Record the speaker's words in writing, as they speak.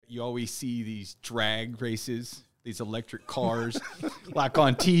you always see these drag races, these electric cars, like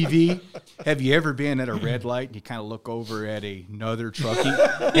on TV. Have you ever been at a red light and you kind of look over at another trucking,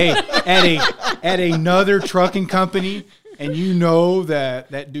 at another trucking company, and you know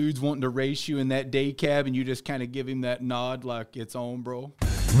that dude's wanting to race you in that day cab, and you just kind of give him that nod like it's on, bro?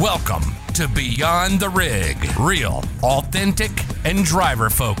 Welcome to Beyond the Rig. Real, authentic, and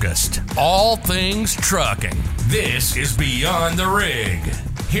driver-focused. All things trucking. This is Beyond the Rig.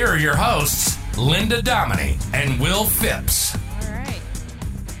 Here are your hosts, Linda Domini and Will Phipps. All right.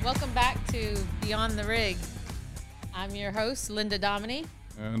 Welcome back to Beyond the Rig. I'm your host, Linda Domini.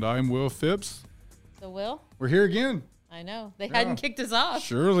 And I'm Will Phipps. So, Will? We're here again. I know. They hadn't kicked us off.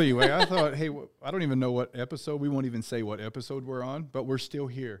 Surely. Wait, I thought, hey, I don't even know what episode. We won't even say what episode we're on, but we're still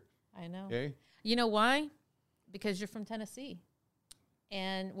here. I know. Okay. You know why? Because you're from Tennessee.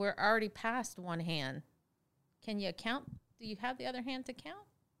 And we're already past one hand. Can you count? Do you have the other hand to count?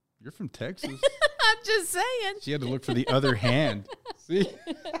 You're from Texas. I'm just saying. She had to look for the other hand. See?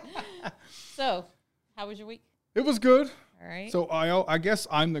 So, how was your week? It was good. All right. So I guess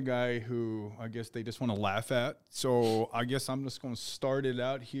I'm the guy who I guess they just want to laugh at. So I guess I'm just going to start it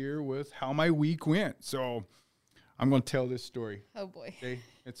out here with how my week went. So I'm going to tell this story. Oh, boy. Okay?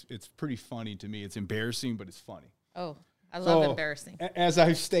 It's pretty funny to me. It's embarrassing, but it's funny. Oh, I love embarrassing. As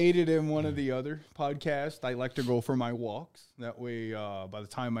I've stated in one of the other podcasts, I like to go for my walks. That way, by the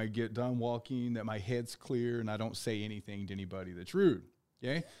time I get done walking, that my head's clear and I don't say anything to anybody that's rude.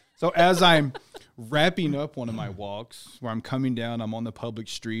 Okay? So as I'm wrapping up one of my walks, where I'm coming down, I'm on the public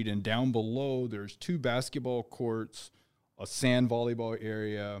street, and down below there's 2 basketball courts, a sand volleyball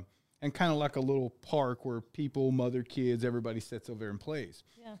area, and kind of like a little park where people, mother, kids, everybody sits over there and plays.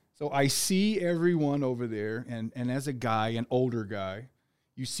 Yeah. So I see everyone over there, and as a guy, an older guy,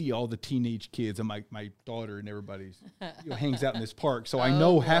 you see all the teenage kids, and my daughter and everybody hangs out in this park. So I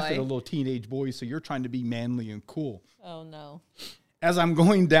know half of the little teenage boys, so you're trying to be manly and cool. Oh, no. As I'm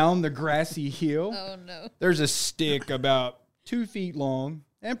going down the grassy hill, there's a stick about 2 feet long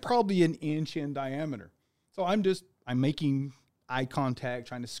and probably an inch in diameter. So I'm making eye contact,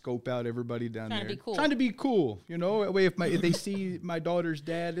 trying to scope out everybody down there. Trying to be cool, you know. That way, if they see my daughter's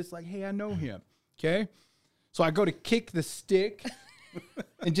dad, it's like, hey, I know him. Okay. So I go to kick the stick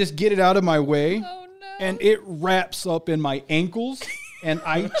and just get it out of my way. Oh, no. And it wraps up in my ankles, and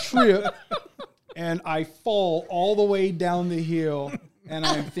I trip. And I fall all the way down the hill, and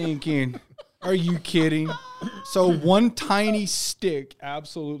I'm thinking, are you kidding? So one tiny stick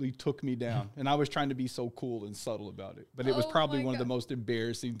absolutely took me down, and I was trying to be so cool and subtle about it. But it was probably one of the most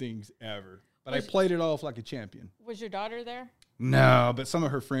embarrassing things ever. But I played it off like a champion. Was your daughter there? No, but some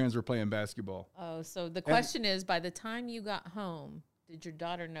of her friends were playing basketball. Oh, so the question is, by the time you got home, did your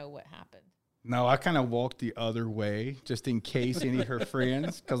daughter know what happened? No, I kind of walked the other way just in case any of her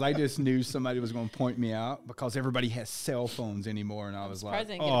friends, because I just knew somebody was going to point me out because everybody has cell phones anymore. And I was like,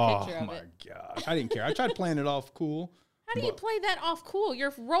 oh, my gosh. I didn't care. I tried playing it off cool. How do you play that off cool?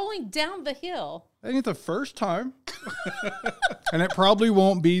 You're rolling down the hill. That ain't the first time. And it probably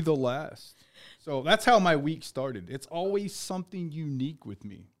won't be the last. So that's how my week started. It's always something unique with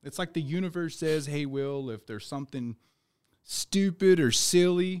me. It's like the universe says, hey, Will, if there's something stupid or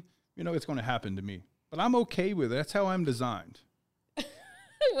silly, you know, it's going to happen to me. But I'm okay with it. That's how I'm designed.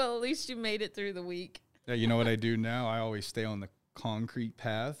 Well, at least you made it through the week. Yeah, you know what I do now? I always stay on the concrete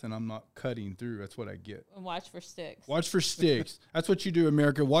path, and I'm not cutting through. That's what I get. And watch for sticks. Watch for sticks. That's what you do,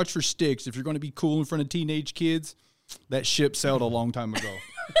 America. Watch for sticks. If you're going to be cool in front of teenage kids, that ship sailed a long time ago.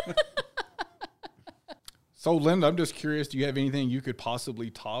 So, Linda, I'm just curious, do you have anything you could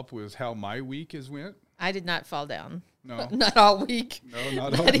possibly top with how my week has went? I did not fall down. No. Not all week. No,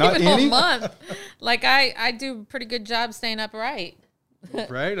 not even any? all month. Like, I do a pretty good job staying upright.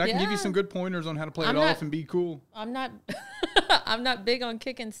 Right? I can give you some good pointers on how to play it off and be cool. I'm not I'm not big on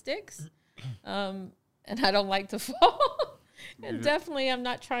kicking sticks. And I don't like to fall. And definitely I'm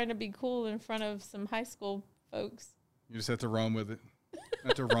not trying to be cool in front of some high school folks. You just have to run with it.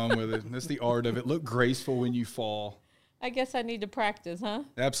 That's the art of it. Look graceful when you fall. I guess I need to practice, huh?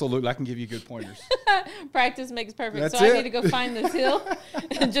 Absolutely. I can give you good pointers. Practice makes perfect. That's so it. I need to go find this hill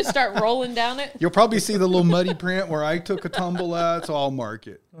and just start rolling down it. You'll probably see the little muddy print where I took a tumble at, so I'll mark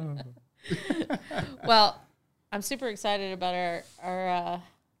it. Well, I'm super excited about our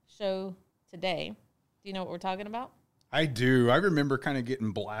show today. Do you know what we're talking about? I do. I remember kind of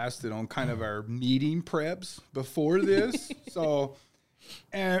getting blasted on kind of our meeting preps before this. So...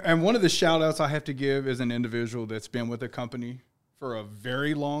 And one of the shout outs I have to give is an individual that's been with the company for a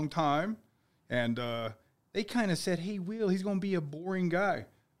very long time. And they kind of said, hey, Will, he's going to be a boring guy.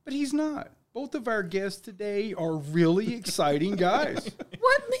 But he's not. Both of our guests today are really exciting guys.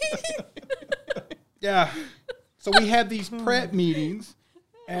 What Yeah. So we had these prep meetings,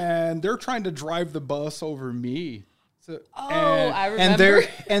 and they're trying to drive the bus over me. So, I remember.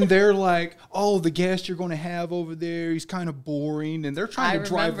 And they're like, "Oh, the guest you're going to have over there, he's kind of boring," and they're trying to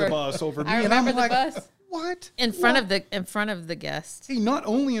drive the bus over me. I and I'm remember the like, bus. "What? In front of the guest. Hey, not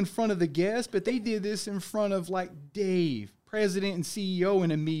only in front of the guest, but they did this in front of like Dave, president and CEO,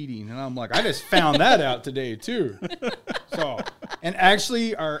 in a meeting." And I'm like, I just found that out today too. So, and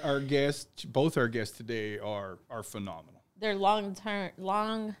actually, our guests, both our guests today, are phenomenal. They're long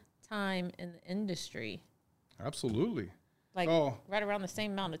time in the industry. Absolutely. Like right around the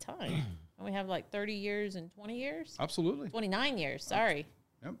same amount of time. And we have like 30 years and 20 years? Absolutely. 29 years, sorry.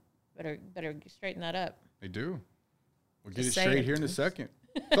 Yep. Better straighten that up. They do. We'll get Just it straight saying. here in a second.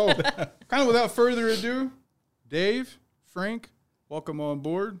 So, kind of without further ado, Dave, Frank, welcome on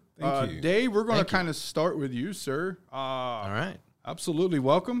board. Thank you. Dave, we're going to Thank you. kind of start with you, sir. All right. Absolutely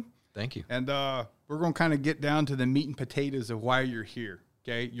welcome. Thank you. And we're going to kind of get down to the meat and potatoes of why you're here.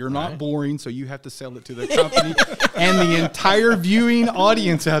 Okay, you're not boring, so you have to sell it to the company and the entire viewing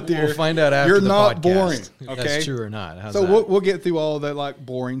audience out there. We'll find out after you're the not podcast boring. if Okay, that's true or not. How's so that? we'll get through all that like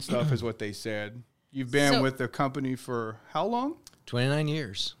boring stuff, is what they said. You've been So- with the company for how long? 29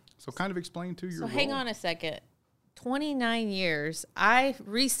 years. So kind of explain to your. So hang role. on a second. 29 years. I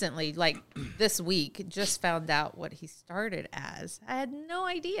recently, like this week, just found out what he started as. I had no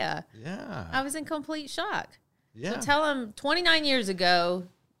idea. Yeah. I was in complete shock. Yeah. So tell him 29 years ago,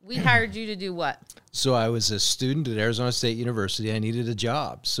 we hired you to do what? So I was a student at Arizona State University. I needed a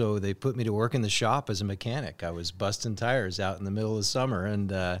job. So they put me to work in the shop as a mechanic. I was busting tires out in the middle of the summer. And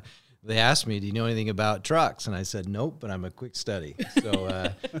they asked me, do you know anything about trucks? And I said, nope, but I'm a quick study.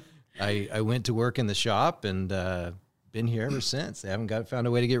 So I went to work in the shop and been here ever since. They haven't found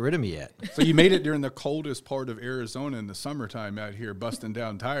a way to get rid of me yet. So you made it during the coldest part of Arizona in the summertime out here, busting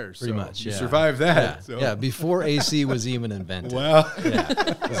down tires. Pretty So much, you yeah. survived that. Yeah, So. yeah, before AC was even invented. Well, Yeah,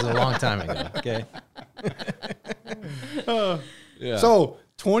 this is a long time ago. Okay. Yeah. so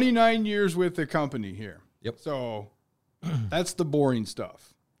 29 years with the company here. Yep. So that's the boring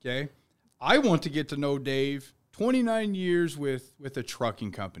stuff. Okay. I want to get to know Dave. 29 years with a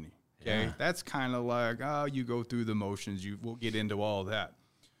trucking company. Okay. Yeah. That's kind of like, you go through the motions. We'll get into all that.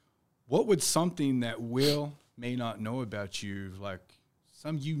 What would something that Will may not know about you, like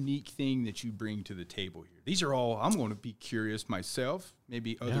some unique thing that you bring to the table here? These are all, I'm going to be curious myself.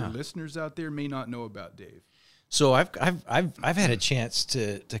 Maybe other Yeah. listeners out there may not know about Dave. So I've had a chance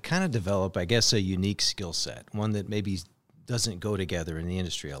to kind of develop, I guess, a unique skill set, one that maybe doesn't go together in the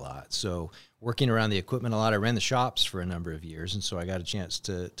industry a lot. So working around the equipment a lot, I ran the shops for a number of years, and so I got a chance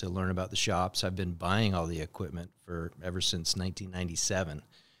to learn about the shops. I've been buying all the equipment ever since 1997.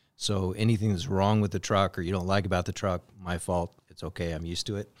 So anything that's wrong with the truck or you don't like about the truck, my fault. It's okay. I'm used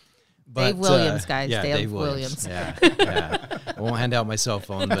to it. Dave Williams, guys. Yeah, Dave Williams. Yeah, yeah. I won't hand out my cell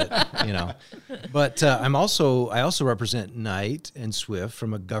phone, but you know. But I also represent Knight and Swift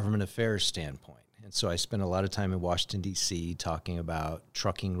from a government affairs standpoint, and so I spend a lot of time in Washington D.C. talking about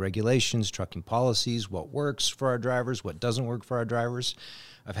trucking regulations, trucking policies, what works for our drivers, what doesn't work for our drivers.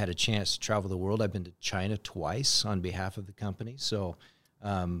 I've had a chance to travel the world. I've been to China twice on behalf of the company, so.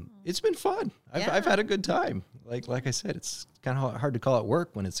 It's been fun. I've had a good time. Like I said, it's kind of hard to call it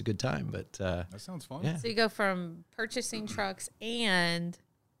work when it's a good time, but That sounds fun. yeah, So you go from purchasing trucks and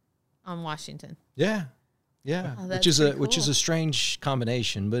on Washington. yeah, Oh, that's which is pretty a strange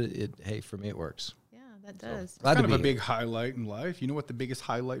combination, but hey, for me it works. Yeah, that does. Glad Kind to of a be big highlight in life. You know what the biggest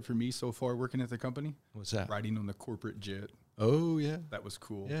highlight for me so far working at the company? What's that? Riding on the corporate jet. Oh yeah, That was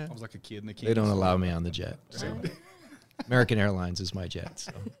cool. Yeah. I was like a kid in the they don't allow me on the jet. So. American Airlines is my jet.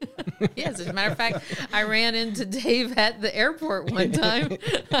 So. Yes, as a matter of fact, I ran into Dave at the airport one time.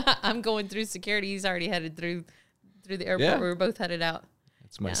 I'm going through security. He's already headed through the airport. Yeah. We were both headed out.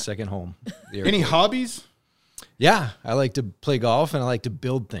 It's my Yeah. second home. the Any airport. hobbies? Yeah, I like to play golf and I like to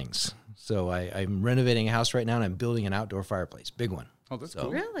build things. So I'm renovating a house right now and I'm building an outdoor fireplace, big one. Oh, that's So,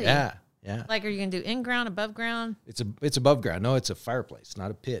 cool. Really? Yeah, yeah. Like, are you going to do in ground, above ground? It's above ground. No, it's a fireplace, not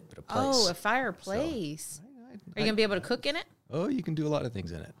a pit, but a place. Oh, a fireplace. Are you going to be able to cook in it? Oh, you can do a lot of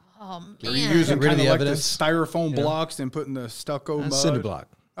things in it. Oh, Are you man. using Get rid of kind of the like evidence. the styrofoam blocks and putting the stucco mud? Cinder block.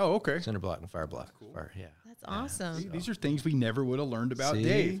 Oh, okay. Cinder block and fire block. Fire, yeah. That's awesome. These are things we never would have learn't about See?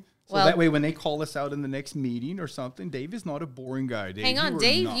 Dave. So Well- that way when they call us out in the next meeting or something, Dave is not a boring guy. Dave, Hang on, you are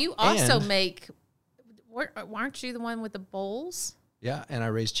Dave, not. you also And- make, aren't you the one with the bowls? Yeah, and I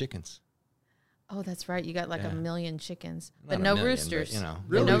raise chickens. Oh, that's right. You got like Yeah. a million chickens, Not but a no million, roosters. but, you know,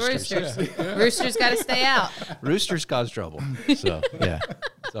 But no no roosters. roosters. Roosters got to stay out. Roosters cause trouble. So, yeah,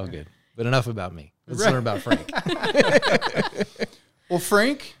 it's all good. But enough about me. Let's learn about Frank. Well,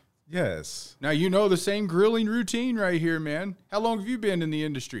 Frank, Yes. Now, you know the same grilling routine right here, man. How long have you been in the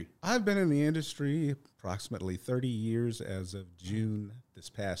industry? I've been in the industry approximately 30 years as of June this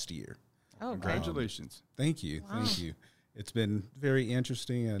past year. Oh, okay. Congratulations. Thank you. Wow. Thank you. It's been very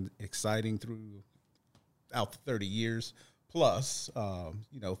interesting and exciting throughout the 30 years plus,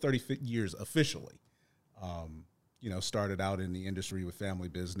 30 years officially. Started out in the industry with family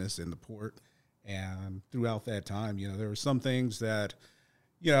business in the port. And throughout that time, there were some things that,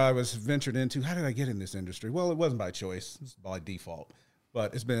 I was ventured into. How did I get in this industry? Well, it wasn't by choice. It's by default.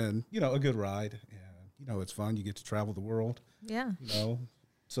 But it's been, a good ride. And, it's fun. You get to travel the world, Yeah.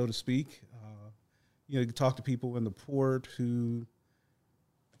 So to speak. You talk to people in the port who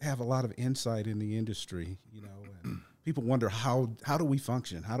have a lot of insight in the industry, and people wonder how do we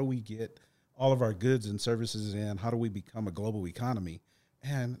function? How do we get all of our goods and services in? How do we become a global economy?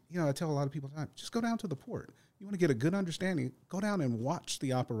 And, I tell a lot of people, just go down to the port. You want to get a good understanding, go down and watch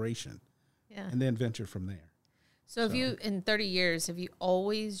the operation Yeah. and then venture from there. So have you, in 30 years, have you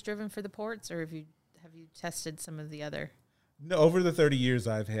always driven for the ports, or have you tested some of the other? No, over the 30 years,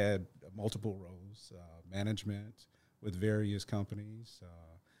 I've had multiple roles, management with various companies.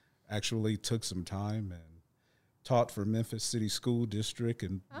 Actually took some time and taught for Memphis City School District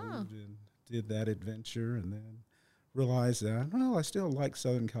and moved and did that adventure, and then realized that, I still like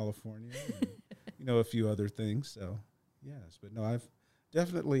Southern California and, a few other things. So, yes. But no, I've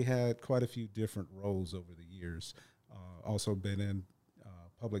definitely had quite a few different roles over the years. Also been in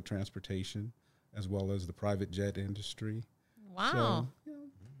public transportation as well as the private jet industry. Wow. So,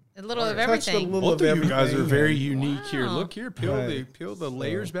 a little of touched a everything. little Both of you guys are everything. very unique here. Wow. Look here, peel Right. the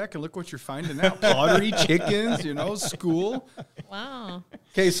layers back and look what you're finding out. Pottery, chickens, school. Wow.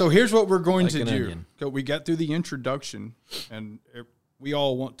 Okay, so here's what we're going Like to an do. onion. So we got through the introduction, and we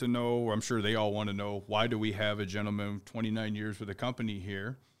all want to know, or I'm sure they all want to know, why do we have a gentleman with 29 years with the company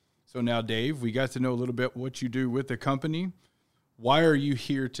here? So now, Dave, we got to know a little bit what you do with the company. Why are you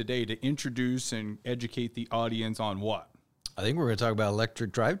here today to introduce and educate the audience on what? I think we're going to talk about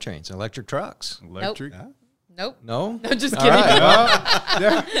electric drivetrains and electric trucks. Electric. Nope. No? No, just All kidding.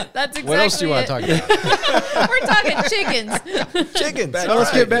 right. That's exactly What else do you want it. to talk about? We're talking chickens. Chickens. So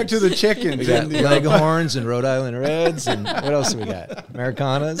let's get back to the chickens. We got and the, Leghorns and Rhode Island Reds, and what else do we got?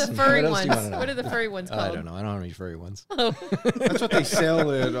 Americanas. The and furry what else do ones. you wanna know? What are the furry ones called? I don't know. I don't have any furry ones. That's what they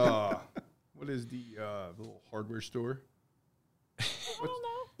sell at, what is the little hardware store? I don't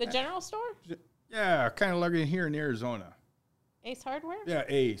know. The general store? Yeah, kind of like in here in Arizona. Ace Hardware? Yeah,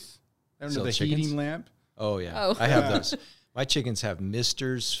 Ace. Under Sell the chickens? heating lamp. Oh yeah, Oh. I have those. My chickens have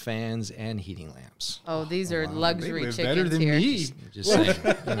misters, fans, and heating lamps. Oh, these are They luxury live chickens better than here. me. Just saying.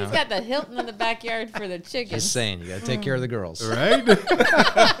 He's got the Hilton in the backyard for the chickens, Just saying. You got to take care of the girls. Right?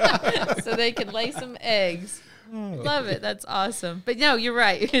 so they can lay some eggs. Love it. That's awesome. But no, you're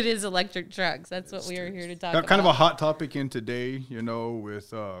right. It is electric trucks. That's what we are here to talk about. Kind of a hot topic in today,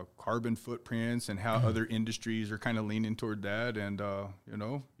 with carbon footprints and how other industries are kind of leaning toward that. And,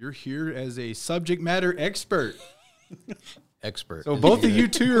 you're here as a subject matter expert. Expert. So both of you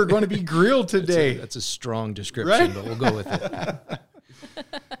two are going to be grilled today. That's a strong description, Right? but we'll go with it.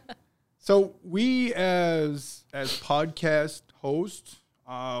 So we, as podcast hosts,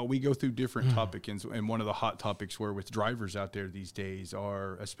 we go through different topics, and one of the hot topics where with drivers out there these days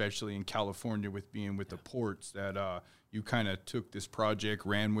are, especially in California, with being with the ports, that you kind of took this project,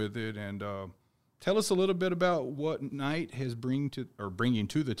 ran with it, and tell us a little bit about what Knight has bringing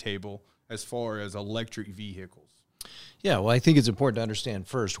to the table as far as electric vehicles. Yeah, well, I think it's important to understand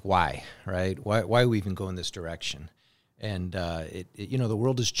first why, right? Why we even go in this direction. And, the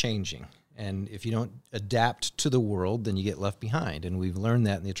world is changing. And if you don't adapt to the world, then you get left behind. And we've learned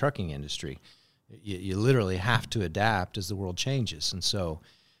that in the trucking industry. You literally have to adapt as the world changes. And so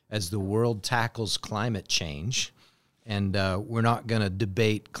as the world tackles climate change, and we're not going to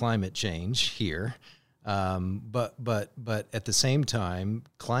debate climate change here, but at the same time,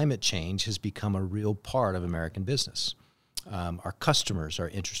 climate change has become a real part of American business. Our customers are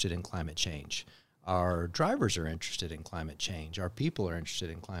interested in climate change. Our drivers are interested in climate change. Our people are interested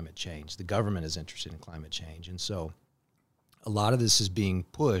in climate change. The government is interested in climate change. And so a lot of this is being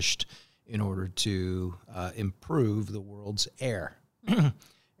pushed in order to improve the world's air.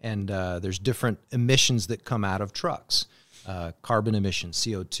 And there's different emissions that come out of trucks. Carbon emissions,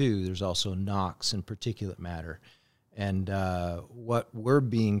 CO2. There's also NOx and particulate matter. And what we're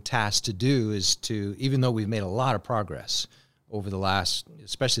being tasked to do is to, even though we've made a lot of progress over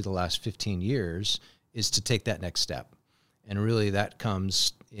especially the last 15 years, is to take that next step. And really that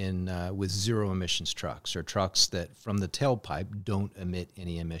comes in with zero emissions trucks, or trucks that from the tailpipe don't emit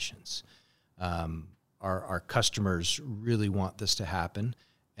any emissions. Our customers really want this to happen.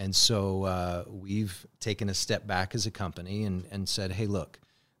 And so we've taken a step back as a company and said, hey, look,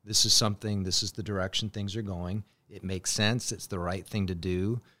 this is the direction things are going. It makes sense. It's the right thing to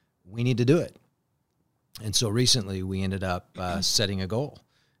do. We need to do it. And so recently we ended up setting a goal.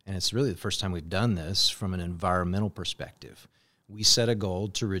 And it's really the first time we've done this from an environmental perspective. We set a goal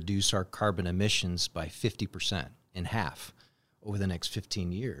to reduce our carbon emissions by 50%, in half, over the next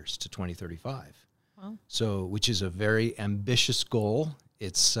 15 years to 2035. Wow. So, which is a very ambitious goal.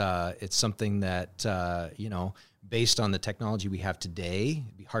 It's something that, based on the technology we have today,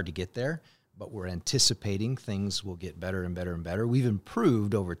 it'd be hard to get there, but we're anticipating things will get better and better and better. We've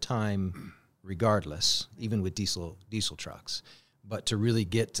improved over time regardless, even with diesel trucks. But to really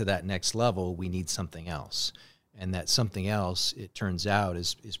get to that next level, we need something else. And that something else, it turns out,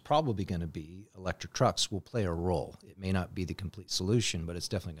 is probably going to be electric trucks will play a role. It may not be the complete solution, but it's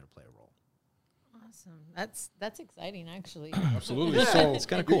definitely going to play a role. Awesome. That's exciting, actually. Absolutely. So it's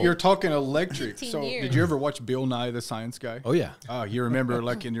kind of cool. You're talking electric. 15 So years. did you ever watch Bill Nye the Science Guy? Oh, yeah. You remember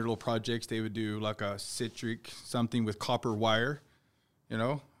like in your little projects, they would do like a citric something with copper wire.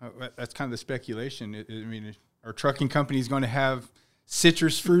 That's kind of the speculation. I mean, are trucking companies going to have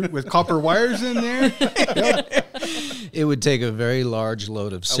citrus fruit with copper wires in there? It would take a very large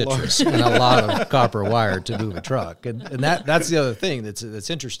load of citrus and a lot of copper wire to move a truck. And that's the other thing that's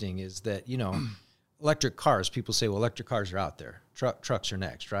interesting is that, electric cars, people say, well, electric cars are out there. Trucks are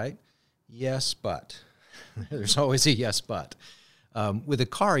next, right? Yes, but. There's always a yes, but. With a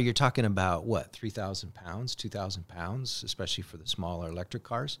car, you're talking about, 3,000 pounds, 2,000 pounds, especially for the smaller electric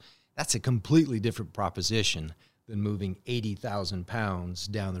cars. That's a completely different proposition than moving 80,000 pounds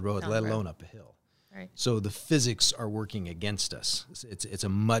down the road, let alone up a hill. Right. So the physics are working against us. It's a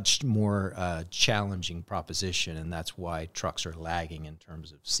much more challenging proposition, and that's why trucks are lagging in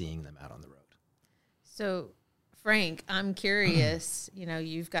terms of seeing them out on the road. So, Frank, I'm curious,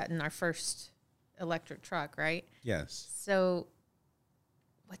 you've gotten our first electric truck, right? Yes. So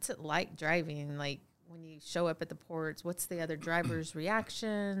what's it like driving? Like when you show up at the ports, what's the other drivers'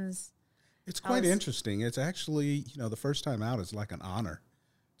 reactions? It's quite interesting. It's actually, the first time out is like an honor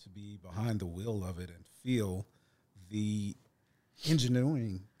to be behind the wheel of it and feel the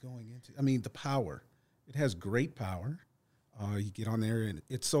engineering going into, the power. It has great power. You get on there and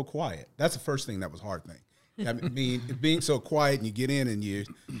it's so quiet. That's the first thing that was hard thing. I mean, it being so quiet and you get in and you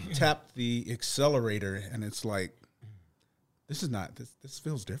tap the accelerator and it's like, this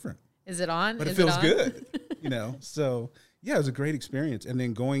feels different. Is it on? But it feels good, So, yeah, it was a great experience. And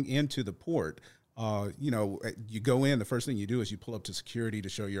then going into the port, you go in, the first thing you do is you pull up to security to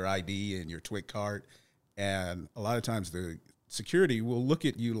show your ID and your TWIC card. And a lot of times the security will look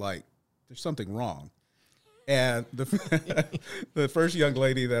at you like there's something wrong. And the first young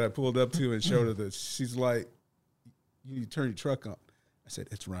lady that I pulled up to and showed her this, she's like, you need to turn your truck on. I said,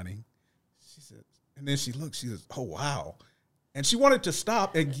 it's running. She said, and then she looked, she says, oh, wow. And she wanted to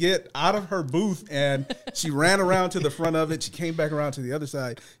stop and get out of her booth, and she ran around to the front of it. She came back around to the other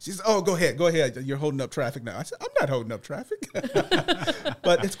side. She said, oh, go ahead. You're holding up traffic now. I said, I'm not holding up traffic.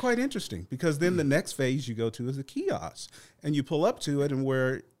 But it's quite interesting because then the next phase you go to is a kiosk, and you pull up to it, and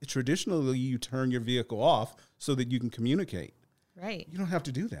where traditionally you turn your vehicle off so that you can communicate. Right. You don't have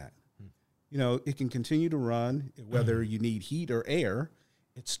to do that. It can continue to run, whether you need heat or air,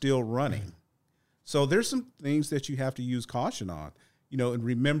 it's still running. So there's some things that you have to use caution on, and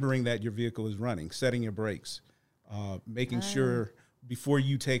remembering that your vehicle is running, setting your brakes, making sure before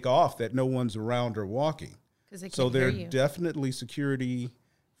you take off that no one's around or walking. So there are definitely security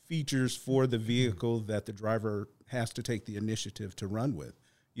features for the vehicle that the driver has to take the initiative to run with,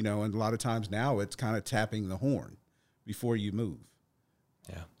 and a lot of times now it's kind of tapping the horn before you move.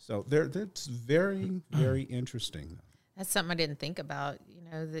 Yeah. So that's very, very interesting. That's something I didn't think about,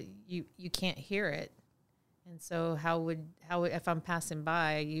 that you can't hear it. And so how if I'm passing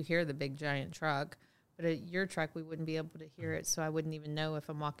by, you hear the big giant truck, but at your truck, we wouldn't be able to hear it. So I wouldn't even know if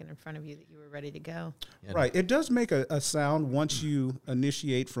I'm walking in front of you that you were ready to go. Yeah. Right. It does make a sound once you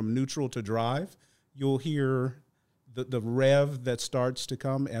initiate from neutral to drive. You'll hear the rev that starts to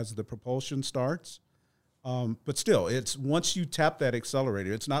come as the propulsion starts. But still, it's once you tap that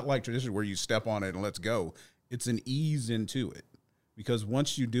accelerator, it's not like tradition where you step on it and let's go. It's an ease into it because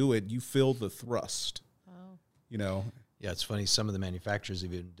once you do it, you feel the thrust. Oh. Yeah, it's funny. Some of the manufacturers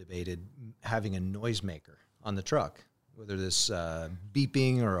have even debated having a noisemaker on the truck, whether this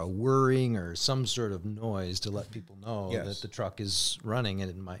beeping or a whirring or some sort of noise to let people know that the truck is running and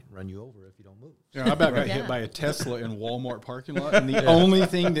it might run you over if you don't move. I about got hit by a Tesla in Walmart parking lot, and the only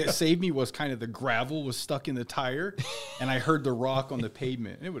thing that saved me was kind of the gravel was stuck in the tire, and I heard the rock on the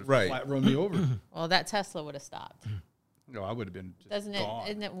pavement. It would have flat run me over. Well, that Tesla would have stopped. No, I would have been just Doesn't gone.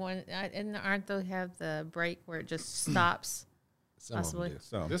 it? Isn't it one? Aren't they have the brake where it just stops? Some of them Possibly. do.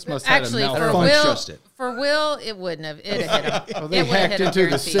 So This must have Actually, a for don't malfunction. Will, trust it. for Will, it wouldn't have. It'd have hit him. Oh, they It would've hacked hit him into the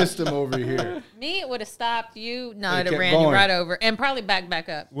guaranteed. system over here. Me, it would have stopped you. No, They it'd have kept ran you going. right over and probably back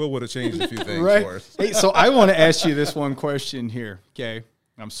up. Will would have changed a few things Right. for us. Hey, so I want to ask you this one question here. Okay.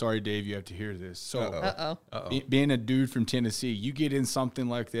 I'm sorry, Dave, you have to hear this. So Uh-oh. being a dude from Tennessee, you get in something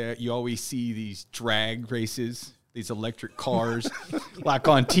like that, you always see these drag races, these electric cars, like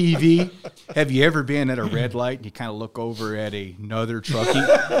on TV. Have you ever been at a red light and you kind of look over at another trucking,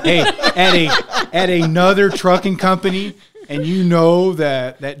 at another trucking company, and you know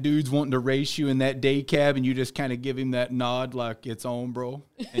that dude's wanting to race you in that day cab, and you just kind of give him that nod like it's on, bro,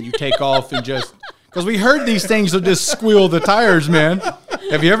 and you take off and just because we heard these things will just squeal the tires, man.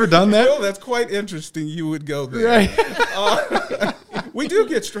 Have you ever done that? Well, that's quite interesting. You would go there. Right. We do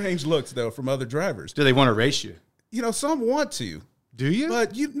get strange looks though from other drivers. Do they want to race you? You know, some want to. Do you?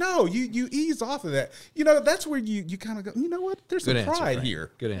 But you ease off of that. You know, that's where you kind of go, you know what? There's Good some answer, pride Frank.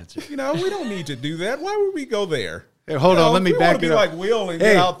 here. Good answer. You know, we don't need to do that. Why would we go there? Hey, hold on, let me we back wanna it be up. like Will and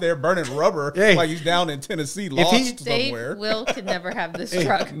Hey. get out there burning rubber Hey. like he's down in Tennessee, he- lost Dave, somewhere. Will could never have this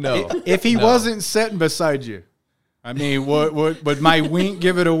truck. No. If he No. wasn't sitting beside you, I mean, would my wink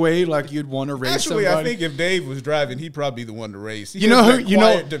give it away like you'd want to race Actually, somebody? I think if Dave was driving, he'd probably be the one to race. He You know has who- that you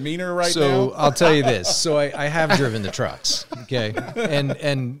know- quiet demeanor right So now. I'll tell you this. So I have driven the trucks. Okay.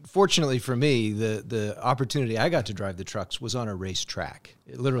 And fortunately for me, the opportunity I got to drive the trucks was on a racetrack.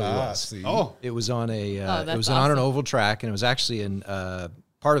 It literally was. See. Oh, It was on a that's it was on an awesome. oval track, and it was actually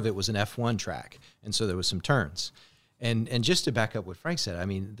part of it was an F1 track, and so there was some turns. And just to back up what Frank said, I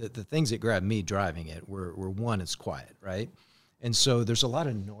mean, the things that grabbed me driving it were one, it's quiet, right? And so there's a lot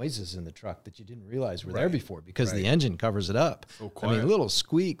of noises in the truck that you didn't realize were there before because the engine covers it up. I quiet. mean, little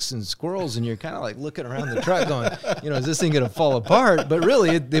squeaks and squirrels, and you're kind of like looking around the truck going, you know, is this thing going to fall apart? But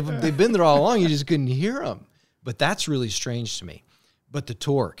really, they've been there all along. You just couldn't hear them. But that's really strange to me. But the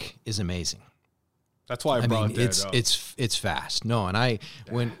torque is amazing. that's why I I brought mean, that up. it's fast. No, and I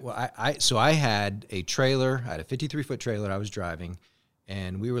had a trailer. I had a 53-foot trailer I was driving,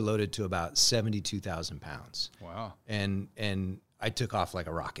 and we were loaded to about 72,000 pounds. Wow. And I took off like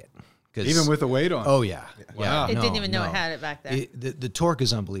a rocket. 'Cause- Even with the weight on. oh yeah, Wow. It no, didn't even know no. it had it back there. The torque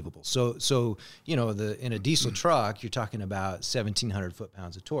is unbelievable. So you know, in a diesel truck, you're talking about 1,700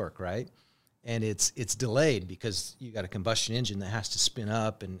 foot-pounds of torque, right? And it's delayed because you got a combustion engine that has to spin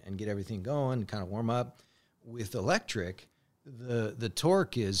up and get everything going and kind of warm up. With electric, the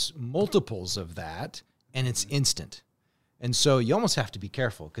torque is multiples of that, and it's instant. And so you almost have to be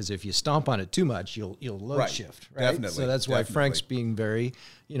careful because if you stomp on it too much, you'll load Right. shift. Right? Definitely, So that's why definitely. Frank's being very,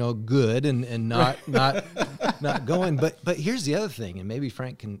 good and not not going. But here's the other thing, and maybe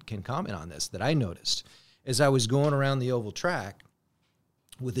Frank can comment on this that I noticed as I was going around the oval track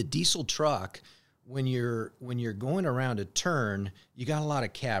with a diesel truck. When you're going around a turn, you got a lot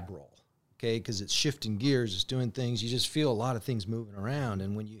of cab roll. Okay, because it's shifting gears, it's doing things. You just feel a lot of things moving around,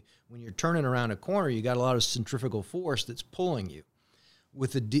 and when you're turning around a corner, you got a lot of centrifugal force that's pulling you.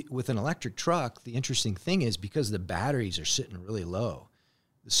 With an electric truck, the interesting thing is because the batteries are sitting really low,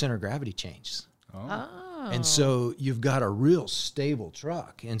 the center of gravity changes, Oh. and so you've got a real stable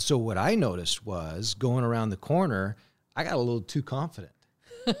truck. And so what I noticed was going around the corner, I got a little too confident.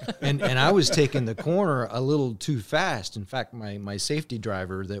 and I was taking the corner a little too fast. In fact, my safety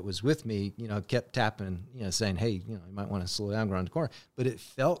driver that was with me, kept tapping, saying, hey, you might want to slow down going around the corner. But it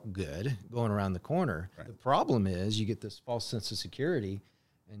felt good going around the corner. Right. The problem is you get this false sense of security,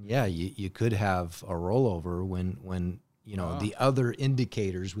 and yeah, you could have a rollover when the other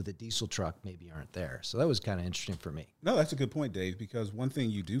indicators with a diesel truck maybe aren't there. So that was kind of interesting for me. No, that's a good point, Dave, because one thing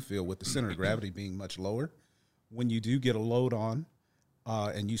you do feel with the center of gravity being much lower, when you do get a load on,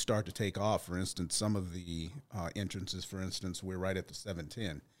 and you start to take off, for instance, some of the entrances, for instance, we're right at the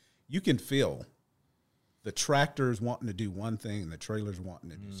 710. You can feel the tractors wanting to do one thing and the trailers wanting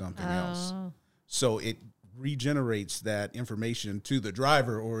to do something else. So it regenerates that information to the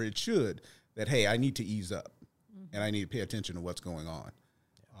driver, or it should, that, hey, I need to ease up and I need to pay attention to what's going on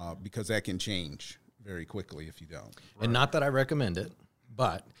because that can change very quickly if you don't. And not that I recommend it,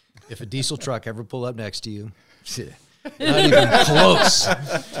 but if a diesel truck ever pull up next to you, not even close,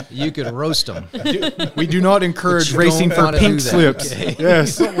 you could roast them. We do not encourage But you racing don't for wanna pink do that, slips. okay?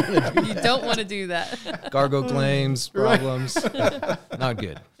 Yes. You don't want to do that. Cargo claims, problems, not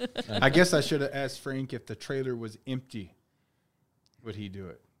good. I guess I should have asked Frank if the trailer was empty, would he do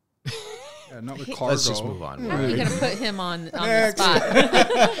it? Yeah, not with cargo. Let's just move on. How are we going to put him on the Next.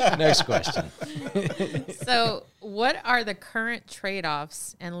 spot? Next question. So, what are the current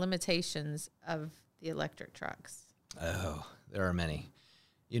trade-offs and limitations of the electric trucks? Oh, there are many.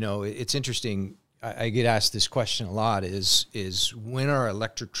 You know, it's interesting. I get asked this question a lot: is when are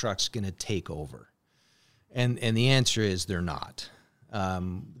electric trucks going to take over? And the answer is they're not.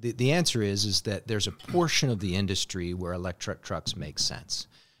 The answer is that there's a portion of the industry where electric trucks make sense,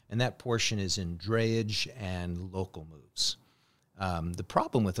 and that portion is in drayage and local moves. The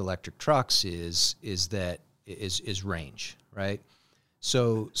problem with electric trucks is range, right?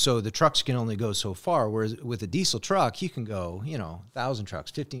 So the trucks can only go so far, whereas with a diesel truck, you can go, 1,000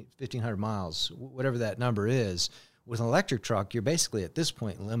 trucks, 1,500 miles, whatever that number is. With an electric truck, you're basically at this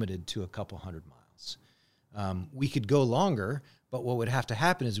point limited to a couple hundred miles. We could go longer, but what would have to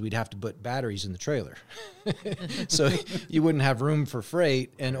happen is we'd have to put batteries in the trailer. So you wouldn't have room for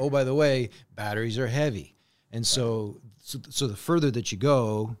freight. And oh, by the way, batteries are heavy. And so the further that you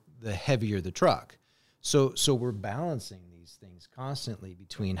go, the heavier the truck. So we're balancing these things constantly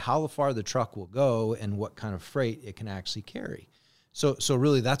between how far the truck will go and what kind of freight it can actually carry. So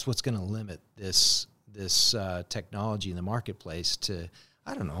really that's what's going to limit this technology in the marketplace to,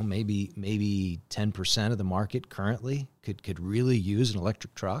 I don't know, maybe 10% of the market currently could really use an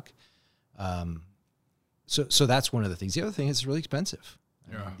electric truck. So that's one of the things. The other thing is it's really expensive.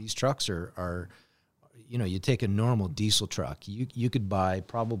 I mean, these trucks are you take a normal diesel truck, you could buy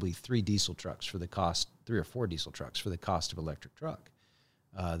probably 3 or 4 diesel trucks for the cost of an electric truck.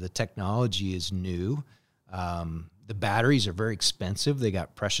 The technology is new. The batteries are very expensive. They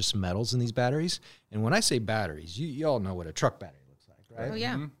got precious metals in these batteries. And when I say batteries, you all know what a truck battery looks like, right? Oh,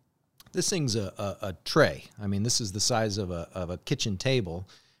 yeah. Mm-hmm. This thing's a tray. I mean, this is the size of a kitchen table,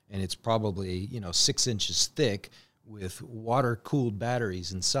 and it's probably 6 inches thick with water-cooled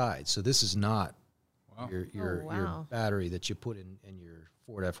batteries inside. So this is not your battery that you put in your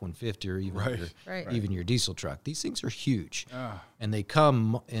Ford F-150 or even even your diesel truck. These things are huge, and they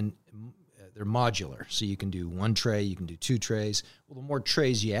come in. They're modular, so you can do 1 tray, you can do 2 trays. Well, the more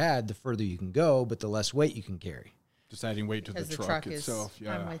trays you add, the further you can go, but the less weight you can carry. Just adding weight to the truck itself.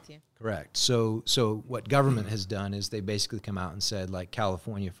 I'm with you. Correct. So what government has done is they basically come out and said, like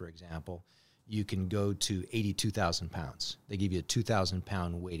California, for example, you can go to 82,000 pounds. They give you a 2,000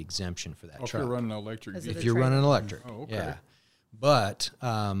 pound weight exemption for that truck. If you're running an electric vehicle. If you're running electric. Oh, okay. Yeah. But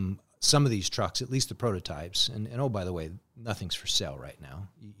some of these trucks, at least the prototypes, and oh, by the way, nothing's for sale right now.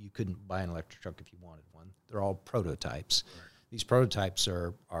 You couldn't buy an electric truck if you wanted one. They're all prototypes. Right. These prototypes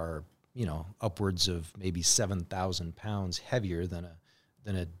are upwards of maybe 7,000 pounds heavier than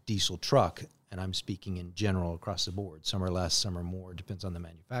a diesel truck. And I'm speaking in general across the board. Some are less, some are more. Depends on the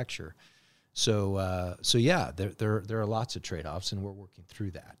manufacturer. So yeah, there are lots of trade-offs, and we're working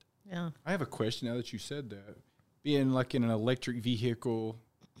through that. Yeah. I have a question now that you said that. Being like in an electric vehicle,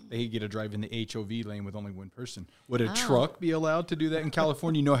 they get to drive in the HOV lane with only one person. Would a truck be allowed to do that in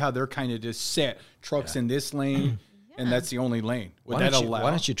California? You know how they're kind of just set trucks in this lane, and that's the only lane. Would that allow? Why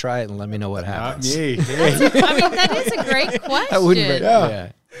don't you try it and let me know what happens? I mean, that is a great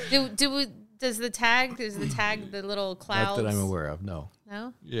question. Does the tag the little clouds? Not that I'm aware of. No.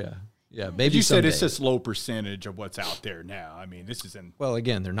 No. Yeah. Yeah, maybe you someday. said it's a low percentage of what's out there now. I mean, this is in. Well,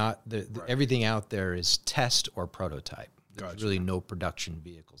 again, they're not. Everything out there is test or prototype. There's really no production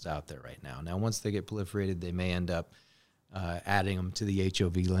vehicles out there right now. Now, once they get proliferated, they may end up adding them to the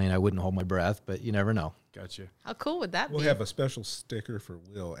HOV lane. I wouldn't hold my breath, but you never know. Gotcha. How cool would that be? We'll have a special sticker for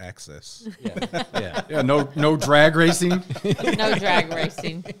wheel access. Yeah. No drag racing. No drag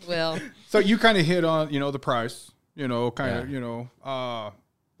racing. Will. So you kind of hit on the price.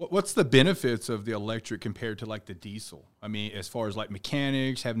 What's the benefits of the electric compared to like the diesel? I mean, as far as like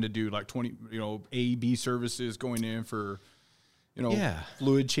mechanics, having to do like 20, A/B services going in for,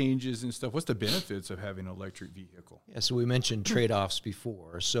 fluid changes and stuff. What's the benefits of having an electric vehicle? Yeah, so we mentioned trade-offs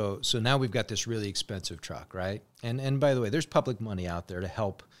before. So now we've got this really expensive truck, right? And by the way, there's public money out there to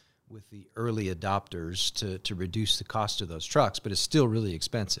help with the early adopters to reduce the cost of those trucks, but it's still really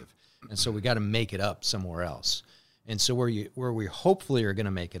expensive. And so we got to make it up somewhere else. And so where we hopefully are going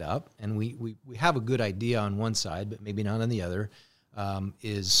to make it up, and we have a good idea on one side, but maybe not on the other,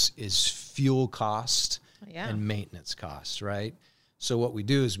 is fuel cost and maintenance costs, right? So what we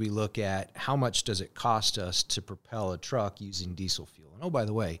do is we look at how much does it cost us to propel a truck using diesel fuel. And oh, by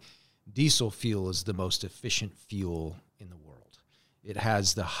the way, diesel fuel is the most efficient fuel in the world. It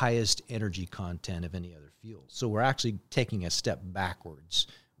has the highest energy content of any other fuel. So we're actually taking a step backwards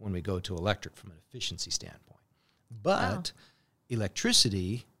when we go to electric from an efficiency standpoint. But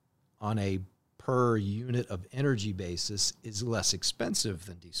electricity on a per unit of energy basis is less expensive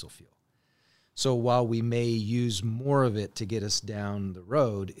than diesel fuel. So while we may use more of it to get us down the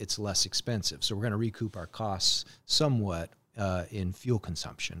road, it's less expensive. So we're going to recoup our costs somewhat in fuel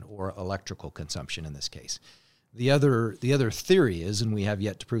consumption or electrical consumption in this case. The other theory is, and we have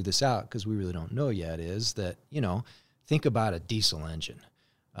yet to prove this out because we really don't know yet, is that, think about a diesel engine.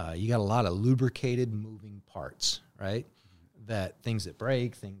 You got a lot of lubricated moving parts, right? That things that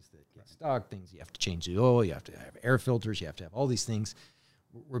break, things that get stuck, things you have to change the oil, you have to have air filters, you have to have all these things.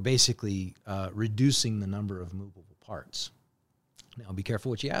 We're basically reducing the number of movable parts. Now, be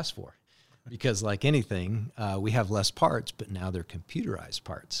careful what you ask for, because like anything, we have less parts, but now they're computerized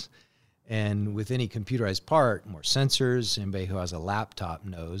parts. And with any computerized part, more sensors. Anybody who has a laptop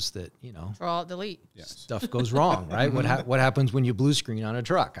knows that, Control, delete. stuff goes wrong, right? What happens when you blue screen on a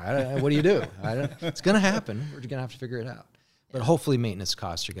truck? What do you do? It's going to happen. We're going to have to figure it out. But hopefully maintenance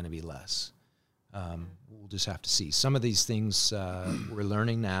costs are going to be less. We'll just have to see. Some of these things we're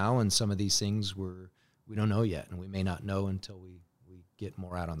learning now, and some of these things we don't know yet, and we may not know until we get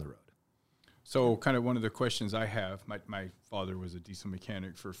more out on the road. So kind of one of the questions I have, my father was a diesel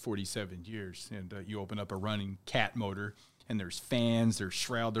mechanic for 47 years, and you open up a running cat motor, and there's fans, there's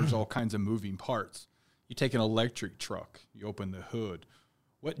shroud, there's all kinds of moving parts. You take an electric truck, you open the hood.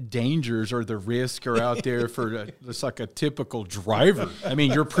 What dangers or the risks are out there for just like a typical driver? I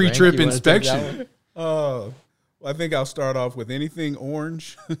mean, your pre-trip inspection. Well, I think I'll start off with anything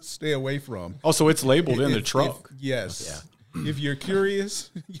orange, stay away from. Also, it's labeled in the truck. Yes. Yeah. If you're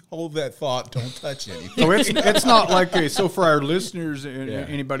curious, you hold that thought. Don't touch anything. So it's not like so for our listeners and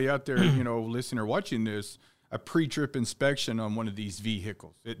anybody out there, listening or watching this, a pre-trip inspection on one of these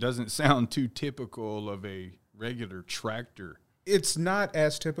vehicles. It doesn't sound too typical of a regular tractor. It's not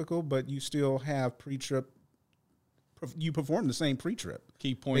as typical, but you still have pre-trip. You perform the same pre-trip.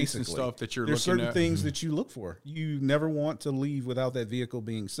 Key points and stuff that you're looking at. There's certain things that you look for. You never want to leave without that vehicle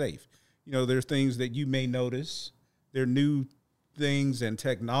being safe. There's things that you may notice. There are new things and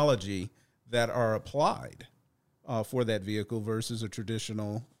technology that are applied for that vehicle versus a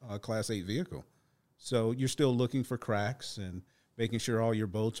traditional Class 8 vehicle. So you're still looking for cracks and making sure all your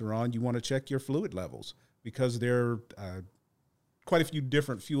bolts are on. You want to check your fluid levels because there are quite a few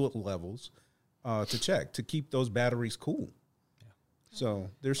different fuel levels to check to keep those batteries cool. So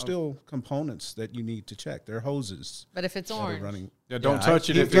there's still components that you need to check. There are hoses. But if it's orange, running. Don't touch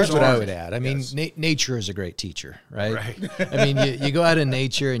it if Here's it's what I orange. would add. I mean, nature is a great teacher, right? Right. I mean, you go out in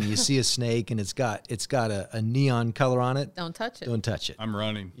nature and you see a snake and it's got a neon color on it. don't touch it. Don't touch it. I'm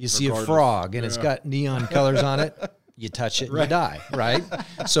running. You see a regardless. frog and it's got neon colors on it. You touch it and you die, right?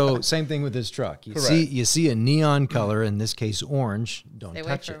 So same thing with this truck. You see a neon color, in this case orange. Don't Stay away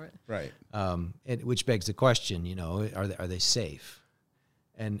touch from it. Right. Which begs the question, are they safe?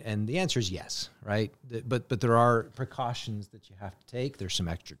 And the answer is yes, right? But there are precautions that you have to take. There's some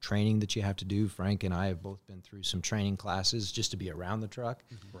extra training that you have to do. Frank and I have both been through some training classes just to be around the truck.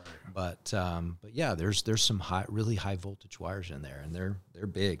 Right. But yeah, there's some really high voltage wires in there, and they're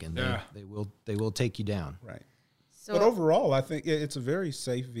big, and they will take you down. Right. So, But overall, I think it's a very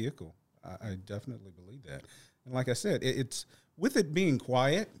safe vehicle. I definitely believe that. And like I said, it's with it being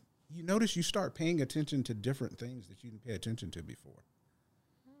quiet, you notice you start paying attention to different things that you didn't pay attention to before.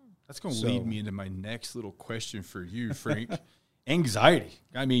 That's going to lead me into my next little question for you, Frank. Anxiety.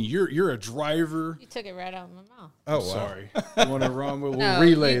 I mean, you're a driver. you took it right out of my mouth. Oh, wow. Sorry. I want to run. We'll No,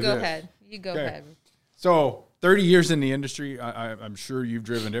 relay you go this. ahead. You go Okay. ahead. So 30 years in the industry, I'm sure you've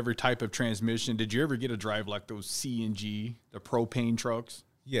driven every type of transmission. Did you ever get a drive like those CNG, the propane trucks?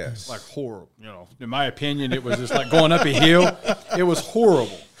 Yes. Like horrible. In my opinion, it was just like going up a hill. It was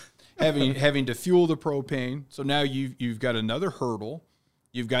horrible. Having to fuel the propane. So now you've got another hurdle.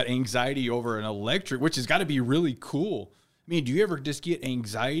 You've got anxiety over an electric, which has got to be really cool. I mean, do you ever just get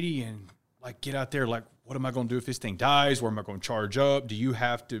anxiety and like get out there like, what am I going to do if this thing dies? Where am I going to charge up? Do you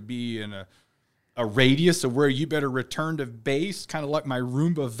have to be in a radius of where you better return to base, kind of like my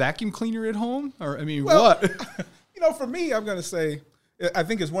Roomba vacuum cleaner at home? Or, I mean, what? For me, I'm going to say, I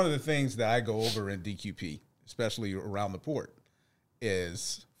think it's one of the things that I go over in DQP, especially around the port,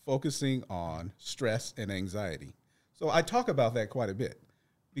 is focusing on stress and anxiety. So I talk about that quite a bit.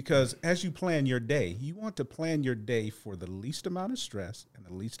 Because as you plan your day, you want to plan your day for the least amount of stress and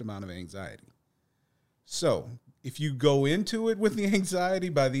the least amount of anxiety. So if you go into it with the anxiety,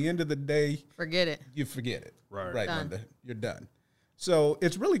 by the end of the day, Forget it. you forget it. Right. Done. Linda, you're done. So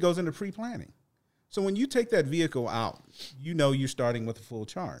it really goes into pre-planning. So when you take that vehicle out, you're starting with a full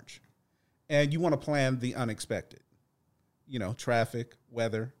charge. And you want to plan the unexpected. Traffic,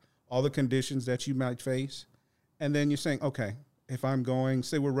 weather, all the conditions that you might face. And then you're saying, okay, if I'm going,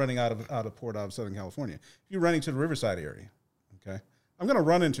 say we're running out of port out of Southern California. If you're running to the Riverside area, okay, I'm going to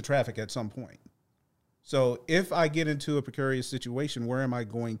run into traffic at some point. So if I get into a precarious situation, where am I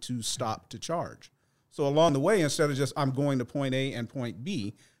going to stop to charge? So along the way, instead of just I'm going to point A and point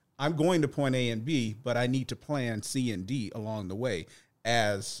B, I'm going to point A and B, but I need to plan C and D along the way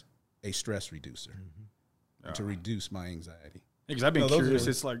as a stress reducer to reduce my anxiety. Because I've been those curious. are-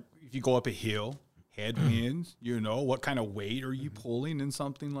 It's like if you go up a hill, headwinds, what kind of weight are you pulling in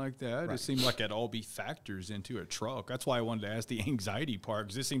something like that? It seems like it all be factors into a truck. That's why I wanted to ask the anxiety part,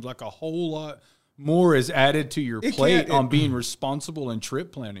 because it seems like a whole lot more is added to your plate on being responsible and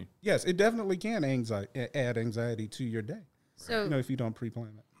trip planning. Yes, it definitely can add anxiety to your day. So, If you don't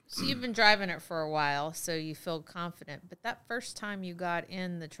pre-plan it. so you've been driving it for a while, so you feel confident. But that first time you got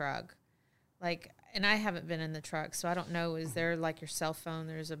in the truck, and I haven't been in the truck, so I don't know, is there like your cell phone,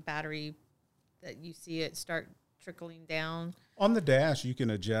 there's a battery that you see it start trickling down? On the dash, you can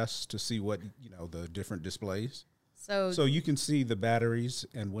adjust to see what, the different displays. So you can see the batteries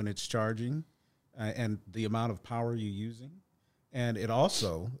and when it's charging and the amount of power you're using. And it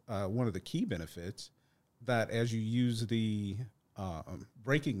also, one of the key benefits, that as you use the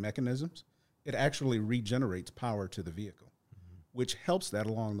braking mechanisms, it actually regenerates power to the vehicle, which helps that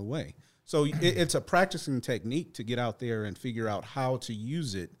along the way. So it's a practicing technique to get out there and figure out how to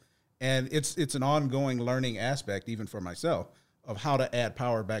use it. And it's an ongoing learning aspect, even for myself, of how to add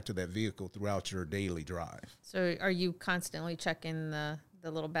power back to that vehicle throughout your daily drive. So are you constantly checking the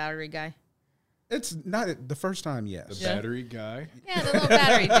little battery guy? It's not the first time, yes. The battery guy. Yeah, the little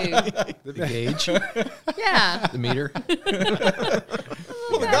battery dude. The gauge, Yeah. the meter.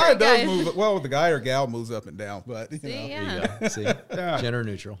 Well, the guy does move. Well, the guy or gal moves up and down, but See, There yeah. you go. See, gender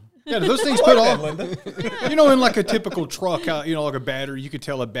neutral. Yeah, those things put off. In like a typical truck, like a battery, you could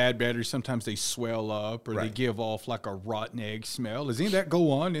tell a bad battery, sometimes they swell up or they give off like a rotten egg smell. Does any of that go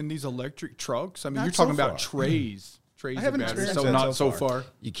on in these electric trucks? I mean, Not you're talking so about far. trays I of haven't batteries, experienced so that not so so far. far.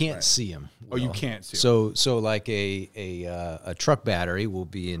 You can't see them. Oh, you can't see 'em. So like a truck battery will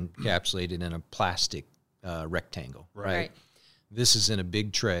be encapsulated in a plastic rectangle, right? Right. This is in a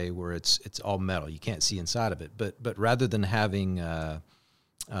big tray where it's all metal. You can't see inside of it. But rather than having the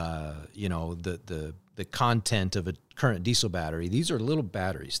content of a current diesel battery, these are little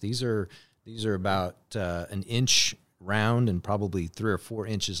batteries. These are about an inch round and probably 3 or 4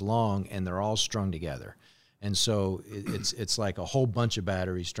 inches long, and they're all strung together. And so it's like a whole bunch of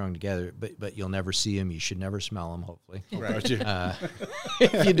batteries strung together, but you'll never see them. You should never smell them, hopefully.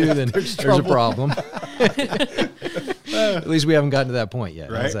 If you do, then there's a problem. At least we haven't gotten to that point yet.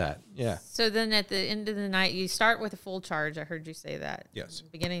 How's that? Yeah. So then at the end of the night, you start with a full charge. I heard you say that. Yes. In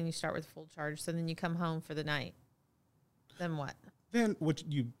the beginning, you start with a full charge. So then you come home for the night. Then what? Then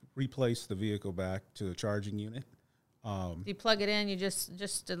you replace the vehicle back to the charging unit. Do you plug it in? You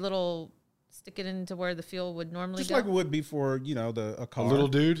just a little stick it into where the fuel would normally Just go? like it would be for, a car. A little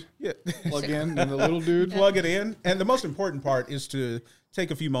dude, Yeah. plug in, and the little dude. Plug it in. And the most important part is to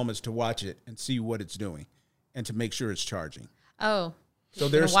take a few moments to watch it and see what it's doing and to make sure it's charging. Oh. So You're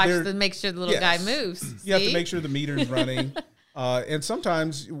there's gonna watch to make sure the little guy Yes. moves. You have to See? make sure the meter's running. And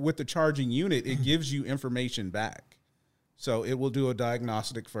sometimes with the charging unit, it gives you information back. So it will do a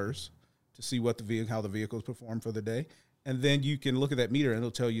diagnostic first to see what how the vehicle's performed for the day. And then you can look at that meter and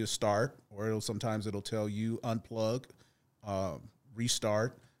it'll tell you start, or sometimes it'll tell you unplug,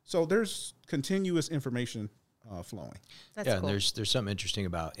 restart. So there's continuous information flowing. That's Yeah, cool. and there's something interesting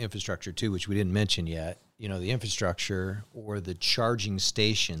about infrastructure too, which we didn't mention yet. The infrastructure or the charging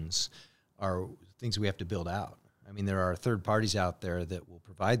stations are things we have to build out. I mean, there are third parties out there that will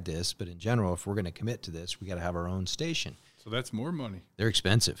provide this, but in general, if we're going to commit to this, we got to have our own station. So that's more money. They're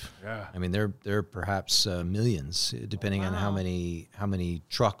expensive. Yeah. I mean, they're perhaps millions, depending on how Wow. many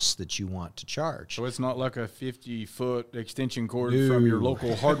trucks that you want to charge. So it's not like a 50-foot extension cord from your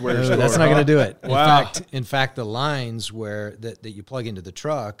local hardware store. That's not going to do it. Wow. In fact, the lines that you plug into the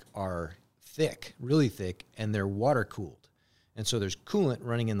truck are thick, really thick, and they're water cooled. And so there's coolant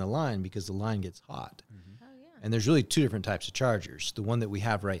running in the line because the line gets hot. Oh, yeah. And there's really two different types of chargers. The one that we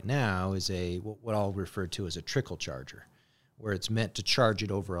have right now is what I'll refer to as a trickle charger, where it's meant to charge it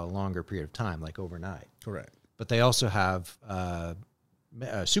over a longer period of time, like overnight. Correct. But they also have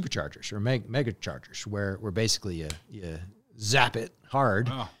superchargers or mega chargers, where basically you zap it hard,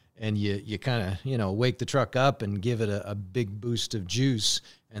 Wow. and you kind of wake the truck up and give it a big boost of juice,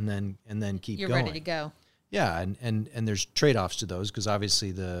 and then keep You're going. ready to go. Yeah, and there's trade-offs to those, because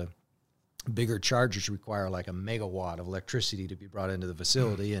obviously the bigger chargers require like a megawatt of electricity to be brought into the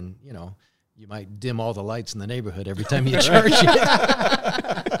facility, and you might dim all the lights in the neighborhood every time you charge it.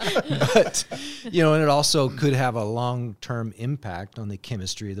 But and it also could have a long-term impact on the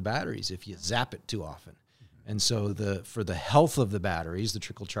chemistry of the batteries if you zap it too often. And so for the health of the batteries, the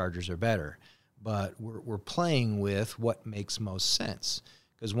trickle chargers are better. But we're playing with what makes most sense.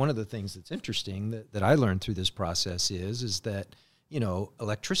 Because one of the things that's interesting that I learned through this process is that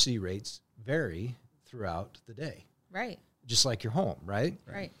electricity rates vary throughout the day, Right. just like your home, right?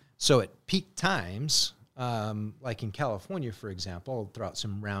 Right. So at peak times, like in California, for example, I'll throw out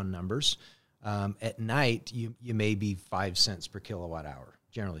some round numbers. At night, you may be 5 cents per kilowatt hour,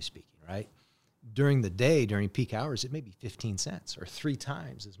 generally speaking, right? During the day, during peak hours, it may be 15 cents or 3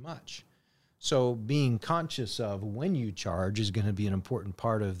 times as much. So being conscious of when you charge is going to be an important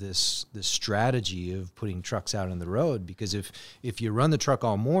part of this strategy of putting trucks out on the road, because if you run the truck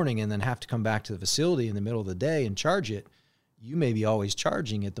all morning and then have to come back to the facility in the middle of the day and charge it, you may be always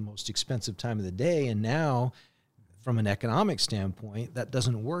charging at the most expensive time of the day. And now, from an economic standpoint, that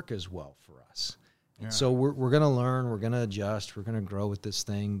doesn't work as well for us. And so we're going to learn, we're going to adjust, we're going to grow with this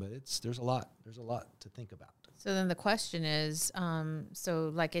thing, but there's a lot to think about. So then the question is,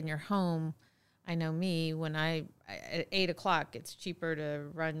 so like in your home, I know me, when at 8 o'clock, it's cheaper to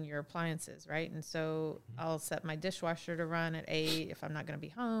run your appliances, right? And so I'll set my dishwasher to run at 8 if I'm not going to be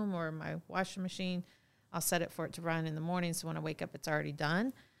home, or my washing machine, I'll set it for it to run in the morning. So when I wake up, it's already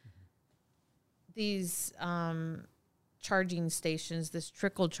done. These charging stations, this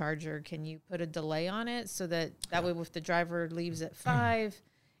trickle charger, can you put a delay on it so that way if the driver leaves at 5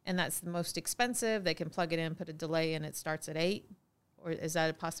 and that's the most expensive, they can plug it in, put a delay, and it starts at 8? Or is that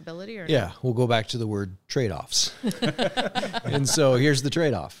a possibility? Or yeah, we'll go back to the word trade-offs. And so here's the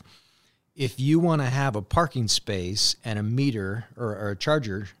trade-off. If you want to have a parking space and a meter or a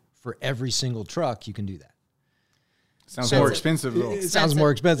charger for every single truck, you can do that. Sounds more expensive, though. It sounds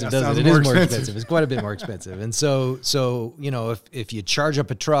more expensive, doesn't it? It is more expensive. It's quite a bit more expensive. And so if you charge up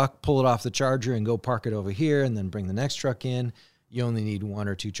a truck, pull it off the charger and go park it over here and then bring the next truck in, you only need 1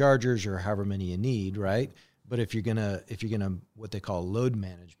 or 2 chargers or however many you need, right? But if you're gonna what they call load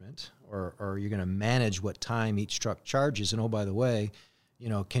management, or you're gonna manage what time each truck charges, and oh, by the way,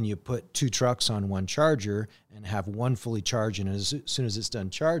 can you put 2 trucks on 1 charger and have one fully charged, and as soon as it's done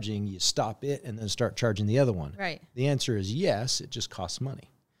charging, you stop it and then start charging the other one? Right. The answer is yes. It just costs money.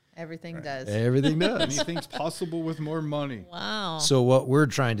 Everything does. Everything does. Anything's possible with more money. Wow. So what we're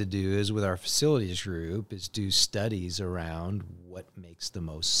trying to do is, with our facilities group, is do studies around what makes the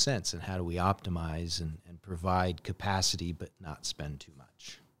most sense and how do we optimize and provide capacity but not spend too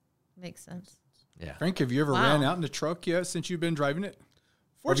much. Makes sense. Yeah. Frank, have you ever Wow. ran out in a truck yet since you've been driving it?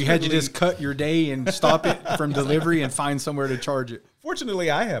 Or have you had to just cut your day and stop it from delivery and find somewhere to charge it? Fortunately,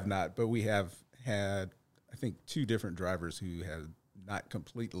 I have not, but we have had, I think, 2 different drivers who have not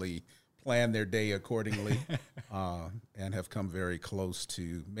completely planned their day accordingly and have come very close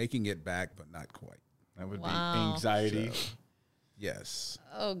to making it back, but not quite. That would Wow. be anxiety. Yes.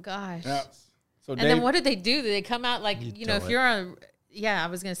 Oh, gosh. Yeah. So And Dave, then what do they do? Do they come out like, You if tow you're on, I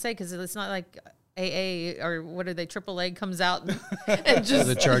was going to say, because it's not like AA or what are they, AAA comes out and just,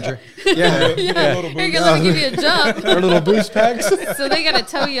 The charger. yeah, here you go, let me give you a jump. our little boost packs. So they got to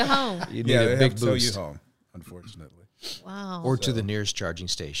tow you home. You need Yeah, a they big have to tow you boost. home, unfortunately. Wow. Or to the nearest charging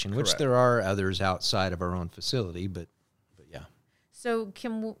station, which Correct. there are others outside of our own facility, but yeah. So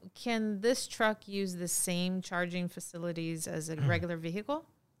can this truck use the same charging facilities as a regular vehicle?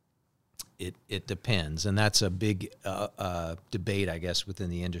 It depends, and that's a big debate, I guess,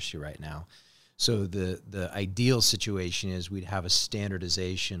 within the industry right now. So the ideal situation is we'd have a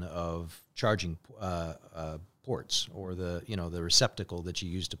standardization of charging ports, or the receptacle that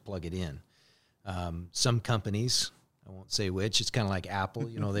you use to plug it in. Some companies, I won't say which, it's kind of like Apple,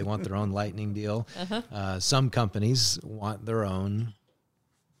 they want their own Lightning deal. Some companies want their own,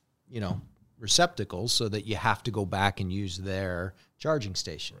 receptacles, so that you have to go back and use their charging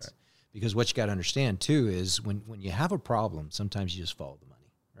stations. Right. Because what you got to understand too is when you have a problem, sometimes you just follow the money,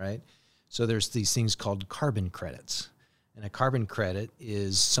 right? So there's these things called carbon credits. And a carbon credit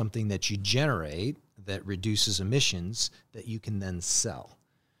is something that you generate that reduces emissions that you can then sell.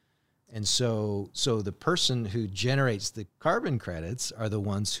 And so the person who generates the carbon credits are the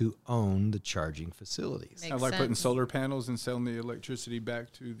ones who own the charging facilities. Makes Kind of like putting sense. solar panels and selling the electricity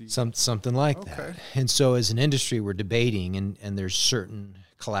back to the... Something like that. Okay. And so as an industry, we're debating, and there's certain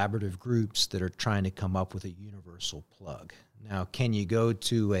collaborative groups that are trying to come up with a universal plug. Now, can you go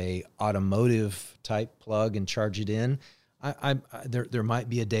to a automotive type plug and charge it in? There might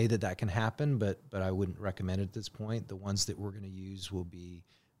be a day that can happen, but I wouldn't recommend it at this point. The ones that we're going to use will be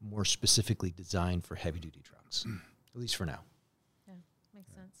more specifically designed for heavy duty trucks, at least for now. Yeah,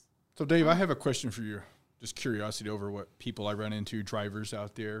 makes sense. So, Dave, I have a question for you. Just curiosity over what people I run into, drivers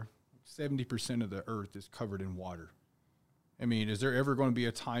out there. 70% of the earth is covered in water. I mean, is there ever going to be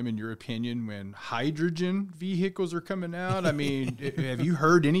a time, in your opinion, when hydrogen vehicles are coming out? I mean, have you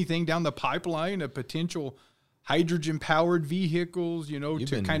heard anything down the pipeline of potential hydrogen-powered vehicles, you know, You've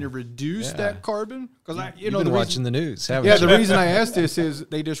to been- kind of reduce that carbon. Because You've been watching the news, haven't yeah, you? the reason I asked this is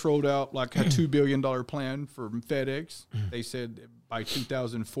they just rolled out like a $2 billion plan for FedEx. They said by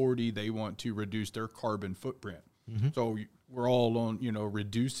 2040 they want to reduce their carbon footprint. So we're all on, you know,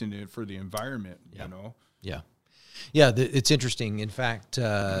 reducing it for the environment. You know. Yeah. Yeah, it's interesting. In fact,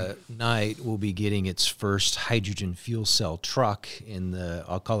 Knight will be getting its first hydrogen fuel cell truck in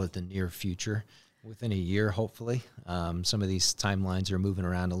I'll call it the near future, within a year, hopefully. Some of these timelines are moving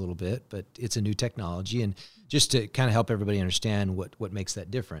around a little bit, but it's a new technology. And just to kind of help everybody understand what makes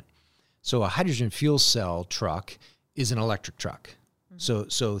that different. So a hydrogen fuel cell truck is an electric truck.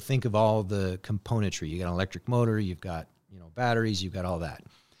 So think of all the componentry. You got an electric motor, you've got, you know, batteries, you've got all that.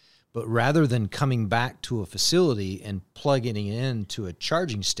 But rather than coming back to a facility and plugging it into a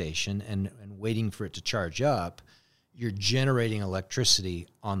charging station and waiting for it to charge up, you're generating electricity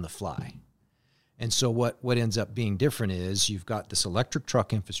on the fly. And so what ends up being different is you've got this electric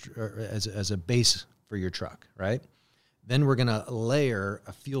truck infrastructure as a base for your truck, right? Then we're going to layer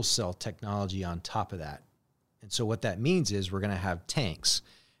a fuel cell technology on top of that. And so what that means is we're going to have tanks.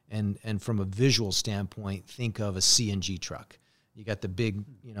 And from a visual standpoint, think of a CNG truck. You got the big,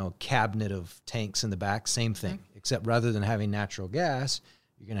 you know, cabinet of tanks in the back, same thing, except rather than having natural gas,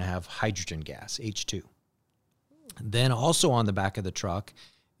 you're going to have hydrogen gas, H2. Then also on the back of the truck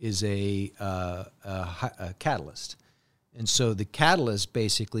is a catalyst. And so the catalyst,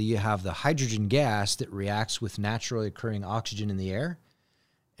 basically, you have the hydrogen gas that reacts with naturally occurring oxygen in the air,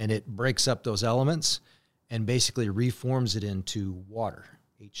 and it breaks up those elements and basically reforms it into water,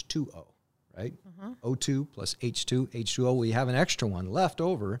 H2O. Right? O2 plus H2, H2O. We have an extra one left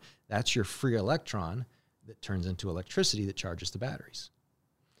over. That's your free electron that turns into electricity that charges the batteries.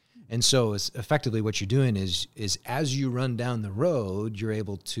 And so it's effectively what you're doing is as you run down the road, you're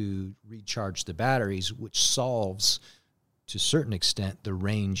able to recharge the batteries, which solves, to a certain extent, the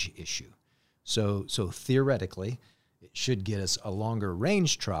range issue. So theoretically, it should get us a longer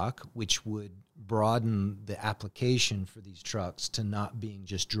range truck, which would broaden the application for these trucks to not being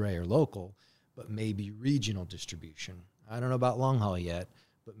just dray or local, but maybe regional distribution. I don't know about long haul yet,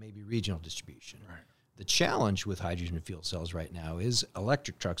 but maybe regional distribution. Right. The challenge with hydrogen fuel cells right now is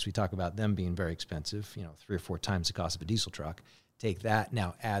electric trucks. We talk about them being very expensive, you know, 3 or 4 times the cost of a diesel truck. Take that,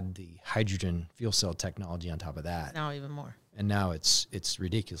 now add the hydrogen fuel cell technology on top of that. Now even more. And now it's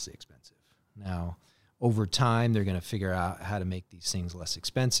ridiculously expensive. Now, over time, they're going to figure out how to make these things less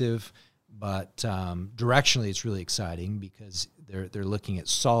expensive. But directionally, it's really exciting because they're looking at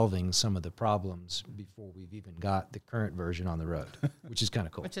solving some of the problems before we've even got the current version on the road, which is kind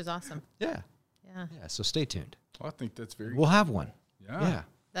of cool. Which is awesome. Yeah. Yeah. So stay tuned. Well, I think that's very. We'll have one. Yeah.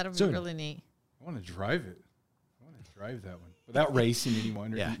 That'll be Soon. really neat. I want to drive it. I want to drive that one without racing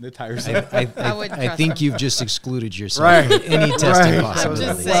anyone or Yeah. eating the tires. I would I trust think them. you've just excluded yourself Right. from any testing Right. possibility.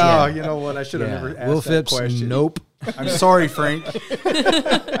 I'm just saying. Wow, you know what? I should have Yeah. never asked Will that Phipps, question. nope. I'm sorry, Frank.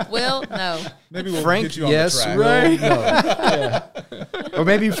 Will, no. Maybe we'll Frank, get you on yes, the track. right? No. Or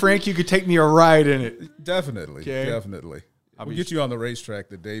maybe, Frank, you could take me a ride in it. Definitely, Okay. definitely. We'll get you on the racetrack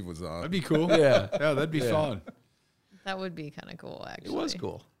that Dave was on. That'd be cool. Yeah. Yeah, that'd be fun. That would be kind of cool, actually. It was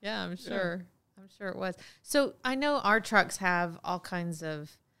cool. Yeah, I'm sure. I'm sure it was. So I know our trucks have all kinds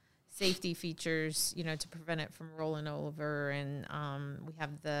of safety features, you know, to prevent it from rolling over. And we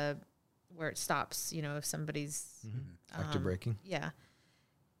have the where it stops, you know, if somebody's Active braking. yeah.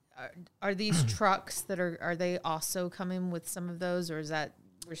 Are these trucks that are they also coming with some of those, or is that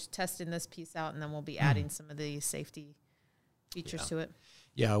we're testing this piece out and then we'll be adding some of the safety features to it?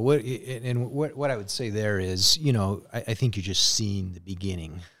 Yeah, what I would say there is, you know, I think you're just seeing the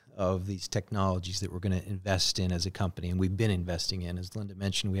beginning of these technologies that we're going to invest in as a company, and we've been investing in. As Linda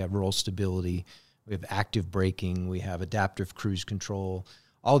mentioned, we have roll stability, we have active braking, we have adaptive cruise control,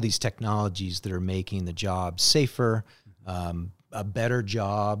 all these technologies that are making the job safer, a better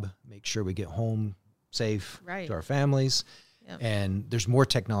job, make sure we get home safe Right. to our families. Yep. And there's more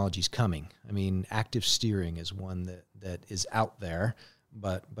technologies coming. I mean, active steering is one that is out there,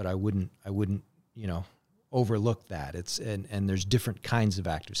 but I wouldn't, you know, overlook that. It's and there's different kinds of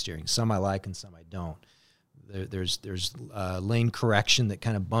active steering. Some I like and some I don't. There's lane correction that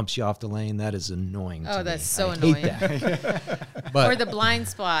kind of bumps you off the lane. That is annoying. Oh, to that's me. so I annoying. hate that. But Or the blind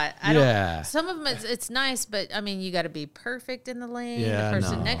spot. I Yeah. don't. Some of them it's nice, but I mean, you got to be perfect in the lane. Yeah, the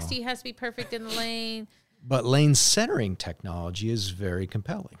person no. next to you has to be perfect in the lane. But lane centering technology is very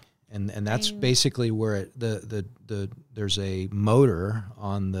compelling, and that's basically where there's a motor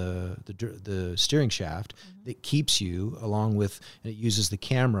on the steering shaft that keeps you along with, and it uses the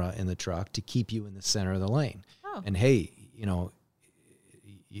camera in the truck to keep you in the center of the lane. Oh. And hey, you know,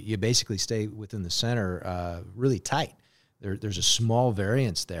 you basically stay within the center really tight. There's a small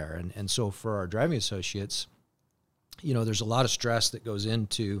variance there. And so for our driving associates, there's a lot of stress that goes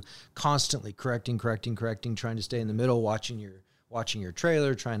into constantly correcting, trying to stay in the middle, watching your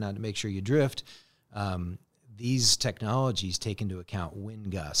trailer, trying not to make sure you drift. These technologies take into account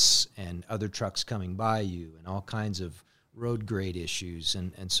wind gusts and other trucks coming by you and all kinds of road grade issues.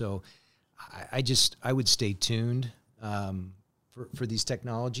 And so I would stay tuned for these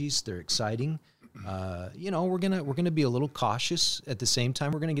technologies. They're exciting. We're gonna be a little cautious. At the same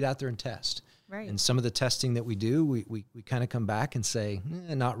time, we're gonna get out there and test. Right. And some of the testing that we do, we kind of come back and say,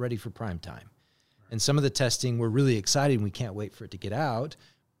 not ready for prime time. Right. And some of the testing, we're really excited and we can't wait for it to get out,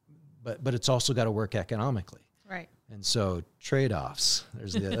 but it's also got to work economically. Right. And so trade-offs,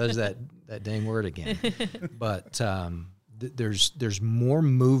 there's that dang word again. But there's more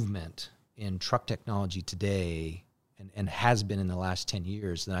movement in truck technology today and has been in the last 10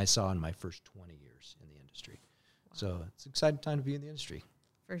 years than I saw in my first 20 years in the industry. Wow. So it's an exciting time to be in the industry.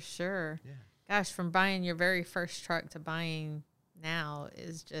 For sure. Yeah. Gosh, from buying your very first truck to buying now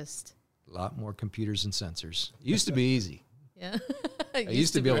is just a lot more computers and sensors. It used to be easy. Yeah. I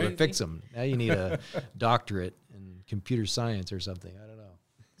used to be able to fix them. Now you need a doctorate in computer science or something. I don't know.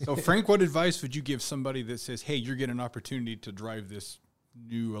 So, Frank, what advice would you give somebody that says, hey, you're getting an opportunity to drive this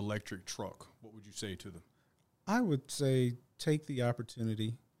new electric truck? What would you say to them? I would say take the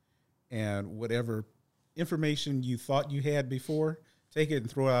opportunity and whatever information you thought you had before, take it and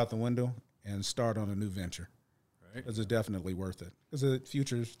throw it out the window and start on a new venture. Right. Because it's definitely worth it. Because the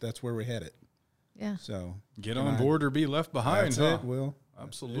future's, that's where we're headed. Yeah. So get on board or be left behind. That's it, Will.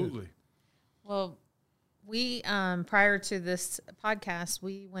 Absolutely. Well, we, prior to this podcast,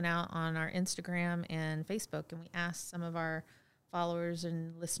 we went out on our Instagram and Facebook and we asked some of our followers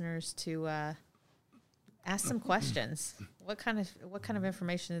and listeners to ask some questions. What kind of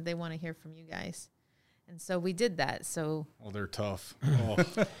information did they want to hear from you guys? And so we did that. So they're tough.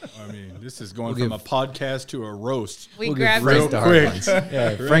 I mean, this is going from a podcast to a roast. We'll grabbed real quick.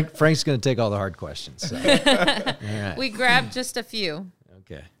 Yeah, Frank's going to take all the hard questions. So. All right. We grabbed just a few.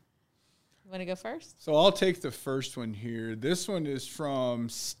 Okay. You want to go first? So I'll take the first one here. This one is from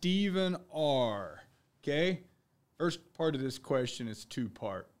Stephen R. Okay. First part of this question is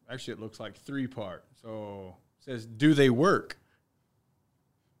 2-part. Actually, it looks like 3-part. So it says, do they work?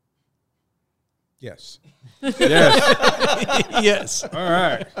 Yes. Yes. Yes. All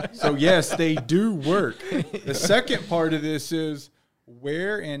right. So, yes, they do work. The second part of this is,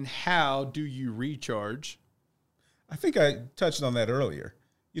 where and how do you recharge? I think I touched on that earlier.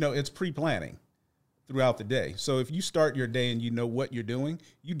 It's pre-planning throughout the day. So if you start your day and you know what you're doing,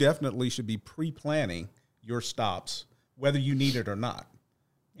 you definitely should be pre-planning your stops, whether you need it or not.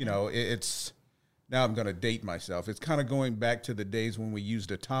 It's... Now I'm going to date myself. It's kind of going back to the days when we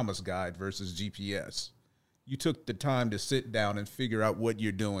used a Thomas guide versus GPS. You took the time to sit down and figure out what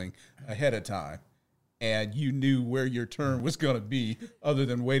you're doing ahead of time, and you knew where your turn was going to be other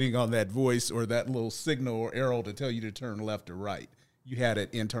than waiting on that voice or that little signal or arrow to tell you to turn left or right. You had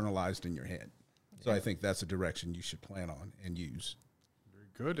it internalized in your head. So I think that's a direction you should plan on and use. Very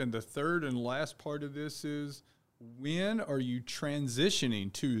good. And the third and last part of this is, when are you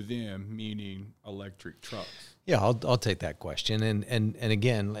transitioning to them, meaning electric trucks? Yeah, I'll take that question. And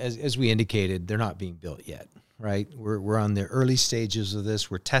again, as we indicated, they're not being built yet, right? We're on the early stages of this.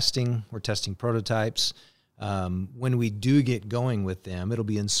 We're testing prototypes. When we do get going with them, it'll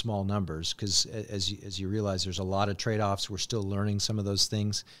be in small numbers because as you realize, there's a lot of trade-offs. We're still learning some of those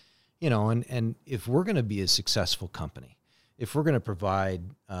things, and if we're going to be a successful company, if we're going to provide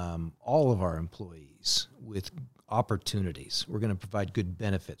all of our employees with opportunities, we're going to provide good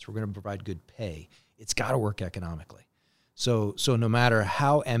benefits, we're going to provide good pay, it's got to work economically. So no matter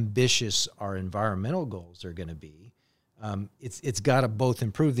how ambitious our environmental goals are going to be, it's got to both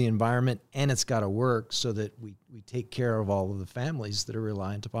improve the environment and it's got to work so that we take care of all of the families that are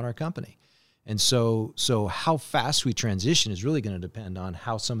reliant upon our company. And so how fast we transition is really going to depend on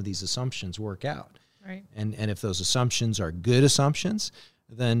how some of these assumptions work out. Right. And if those assumptions are good assumptions,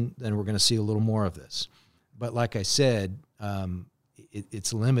 then we're going to see a little more of this. But like I said,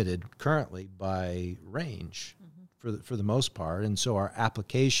 it's limited currently by range for the most part, and so our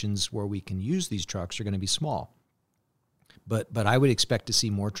applications where we can use these trucks are going to be small. But I would expect to see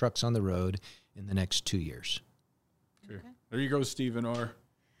more trucks on the road in the next 2 years. Okay. There you go, Stephen R.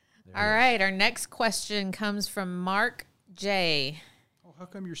 All right, our next question comes from Mark J. Oh, how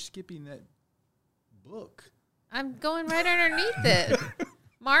come you're skipping that book? I'm going right underneath it.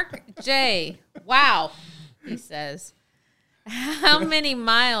 Mark J. Wow, he says. How many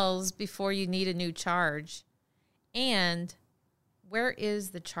miles before you need a new charge? And where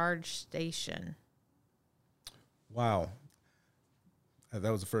is the charge station? Wow.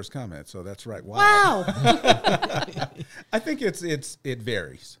 That was the first comment, so that's right. Wow. I think it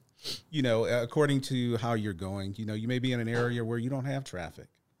varies. You know, according to how you're going. You know, you may be in an area where you don't have traffic,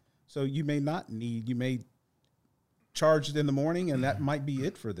 so you may charge it in the morning, and that might be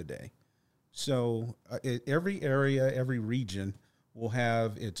it for the day. So every area, every region will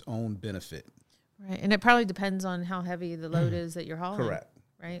have its own benefit. Right, and it probably depends on how heavy the load is that you're hauling. Correct.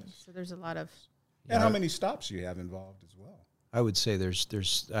 Right, so there's a lot of... And how many stops you have involved as well. I would say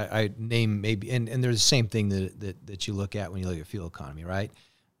I name maybe, and there's the same thing that you look at when you look at fuel economy, right?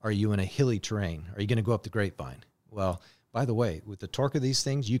 Are you in a hilly terrain? Are you going to go up the Grapevine? Well, by the way, with the torque of these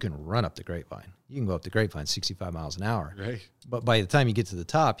things, you can run up the Grapevine. You can go up the Grapevine 65 miles an hour. Right. But by the time you get to the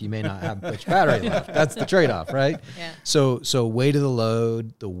top, you may not have much battery left. That's the trade-off, right? Yeah. So weight of the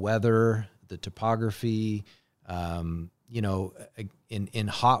load, the weather, the topography, you know, in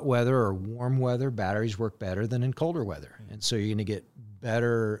hot weather or warm weather, batteries work better than in colder weather. And so you're going to get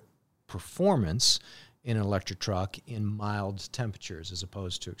better performance in an electric truck in mild temperatures as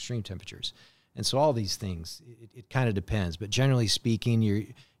opposed to extreme temperatures. And so all these things, it kind of depends. But generally speaking,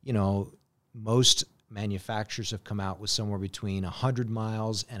 you know, most manufacturers have come out with somewhere between 100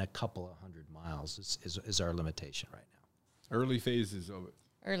 miles and a couple of 100 miles is our limitation right now. Early phases of it.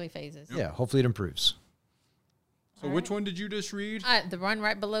 Early phases. Yeah, hopefully it improves. So which one did you just read? The one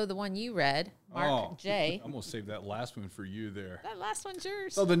right below the one you read, Mark J. I'm going to save that last one for you there. That last one's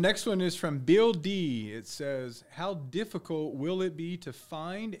yours. So the next one is from Bill D. It says, how difficult will it be to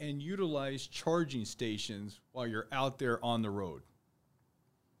find and utilize charging stations while you're out there on the road?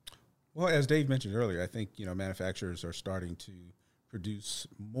 Well, as Dave mentioned earlier, I think, you know, manufacturers are starting to produce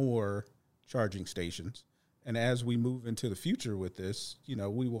more charging stations. And as we move into the future with this, you know,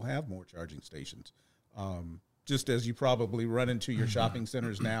 we will have more charging stations. Just as you probably run into your shopping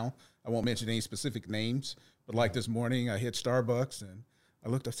centers now. I won't mention any specific names, but like this morning I hit Starbucks and I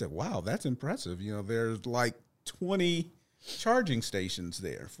looked up and said, wow, that's impressive. You know, there's like 20 charging stations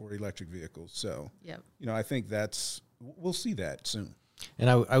there for electric vehicles. So, Yep. you know, I think we'll see that soon. And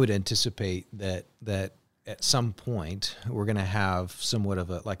I would anticipate that at some point we're going to have somewhat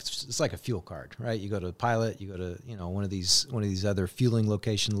of it's like a fuel card, right? You go to Pilot, you go to, you know, one of these other fueling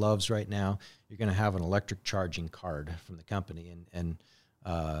location Loves right now. You're going to have an electric charging card from the company and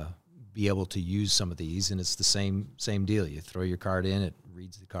be able to use some of these. And it's the same deal. You throw your card in, it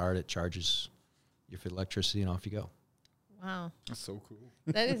reads the card, it charges your electricity, and off you go. Wow. That's so cool.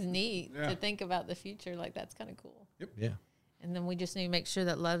 That is neat Yeah. to think about the future. Like, that's kind of cool. Yeah. And then we just need to make sure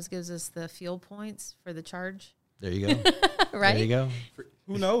that Loves gives us the fuel points for the charge. There you go. Right? There you go.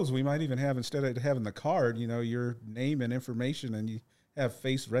 Who knows? We might even have, instead of having the card, you know, your name and information, and you have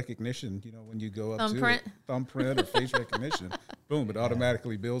face recognition, you know, when you go up Thumbprint. to it, thumbprint or face recognition, boom, it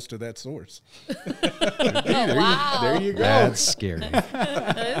automatically bills to that source. Wow. There you go. That's scary.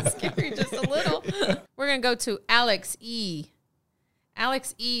 That's scary just a little. We're going to go to Alex E.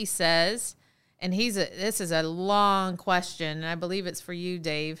 Alex E says, and this is a long question, and I believe it's for you,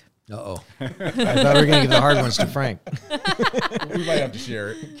 Dave. Uh-oh. I thought we were going to give the hard ones to Frank. We might have to share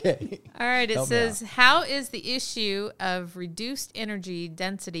it. Okay. All right, it Help me says, how is the issue of reduced energy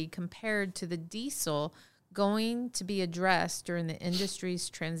density compared to the diesel going to be addressed during the industry's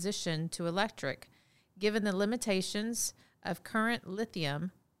transition to electric, given the limitations of current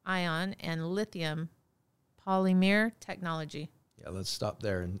lithium-ion and lithium polymer technology? Yeah, let's stop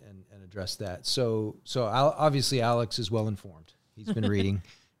there and address that. So obviously Alex is well informed. He's been reading,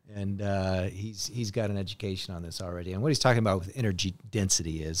 and he's got an education on this already. And what he's talking about with energy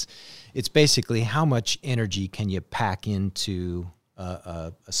density is, it's basically how much energy can you pack into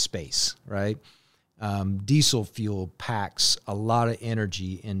a space, right? Diesel fuel packs a lot of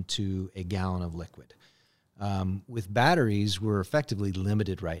energy into a gallon of liquid. With batteries, we're effectively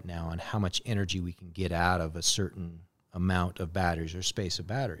limited right now on how much energy we can get out of a certain amount of batteries or space of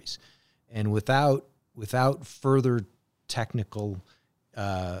batteries. And without further technical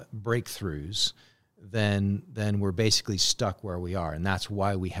breakthroughs, then we're basically stuck where we are. And that's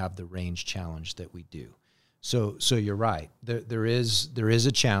why we have the range challenge that we do. So you're right. There is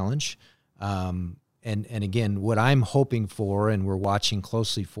a challenge. And again, what I'm hoping for and we're watching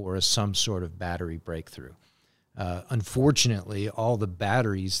closely for is some sort of battery breakthrough. Unfortunately, all the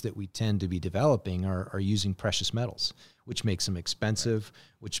batteries that we tend to be developing are using precious metals, which makes them expensive,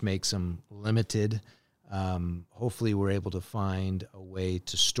 which makes them limited. Hopefully, we're able to find a way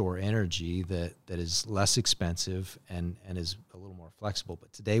to store energy that is less expensive and is a little more flexible.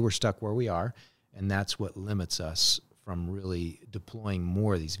 But today, we're stuck where we are, and that's what limits us from really deploying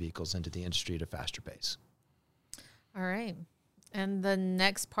more of these vehicles into the industry at a faster pace. All right. And the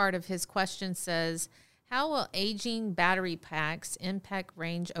next part of his question says, how will aging battery packs impact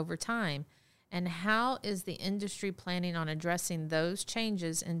range over time? And how is the industry planning on addressing those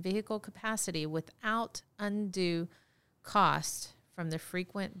changes in vehicle capacity without undue cost from the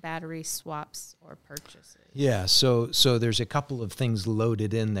frequent battery swaps or purchases? Yeah, so there's a couple of things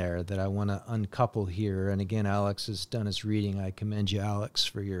loaded in there that I want to uncouple here. And again, Alex has done his reading. I commend you, Alex,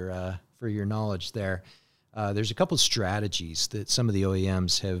 for your knowledge there. There's a couple of strategies that some of the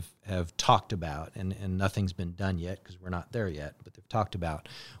OEMs have talked about, and nothing's been done yet because we're not there yet, but they've talked about.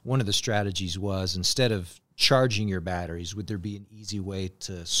 One of the strategies was, instead of charging your batteries, would there be an easy way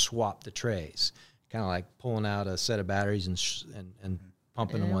to swap the trays? Kind of like pulling out a set of batteries and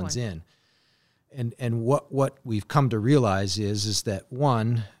pumping the ones in. And what we've come to realize is that,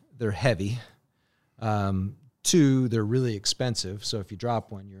 one, they're heavy. Two, they're really expensive. So if you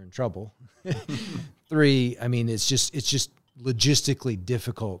drop one, you're in trouble. Three, I mean, it's just logistically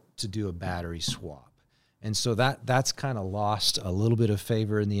difficult to do a battery swap. And so that's kind of lost a little bit of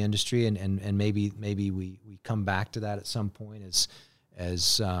favor in the industry. And maybe we come back to that at some point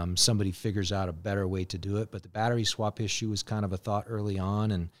as somebody figures out a better way to do it. But the battery swap issue was kind of a thought early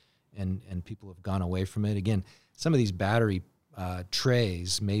on, and people have gone away from it. Again, some of these battery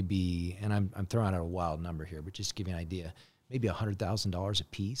trays may be, and I'm throwing out a wild number here, but just to give you an idea, maybe $100,000 a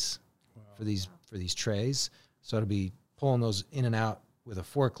piece for these trays. So to be pulling those in and out with a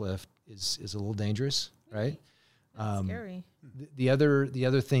forklift is a little dangerous, right? That's scary. The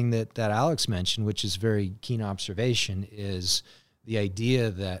other thing that Alex mentioned, which is very keen observation, is the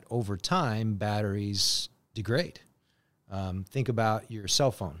idea that over time batteries degrade. Think about your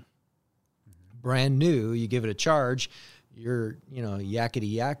cell phone. Brand new, you give it a charge, you're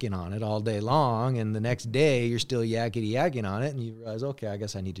yakety yakking on it all day long, and the next day you're still yakety yakking on it, and you realize, okay, I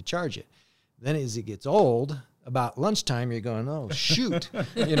guess I need to charge it. Then as it gets old, about lunchtime, you're going, oh shoot,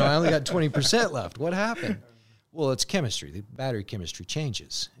 I only got 20% left. What happened? Well, it's chemistry. The battery chemistry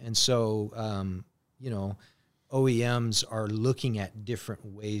changes, and so OEMs are looking at different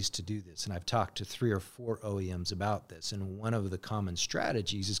ways to do this. And I've talked to 3 or 4 OEMs about this, and one of the common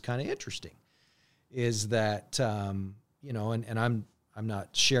strategies is kind of interesting. Is that and I'm not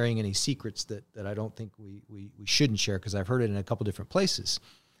sharing any secrets that I don't think we shouldn't share, because I've heard it in a couple different places,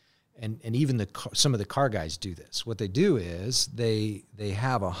 and even some of the car guys do this. What they do is they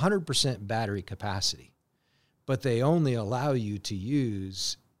have 100% battery capacity, but they only allow you to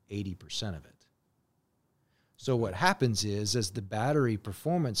use 80% of it. So what happens is, as the battery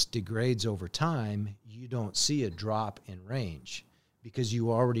performance degrades over time, you don't see a drop in range, because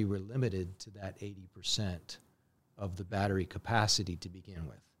you already were limited to that 80% of the battery capacity to begin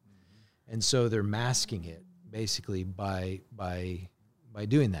with. Mm-hmm. And so they're masking it basically by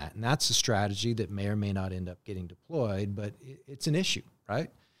doing that. And that's a strategy that may or may not end up getting deployed, but it's an issue,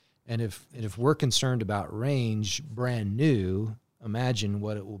 right? And if we're concerned about range brand new, imagine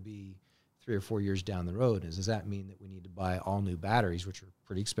what it will be 3 or 4 years down the road. Does that mean that we need to buy all new batteries, which are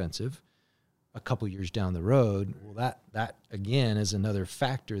pretty expensive, a couple years down the road? Well, that again is another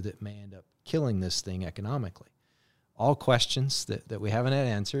factor that may end up killing this thing economically. All questions that we haven't had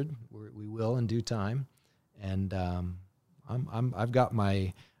answered. We will in due time, and I've got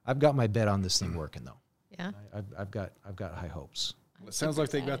my bet on this thing working though. Yeah, I've got high hopes. Well, it sounds like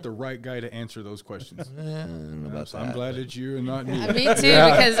they got the right guy to answer those questions. So I'm glad it's you and not me. Me too,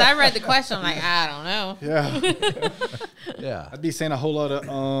 because I read the question. I'm like, I don't know. Yeah. Yeah. I'd be saying a whole lot of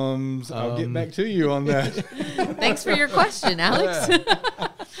I'll get back to you on that. Thanks for your question, Alex.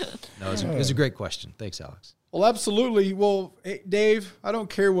 No, it was a great question. Thanks, Alex. Well, absolutely. Well, hey, Dave, I don't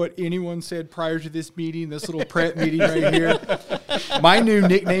care what anyone said prior to this meeting, this little prep meeting right here. My new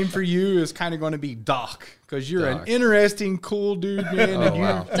nickname for you is kind of going to be Doc, because you're Doc. an interesting, cool dude, man. Oh, and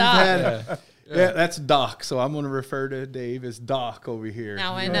wow. you've had, yeah, that's Doc. So I'm going to refer to Dave as Doc over here.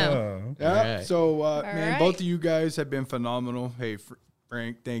 Now I know. Yeah. All right. So, man, right. both of you guys have been phenomenal. Hey,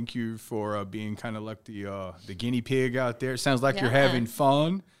 Frank, thank you for being kind of like the guinea pig out there. It sounds like you're Yeah. having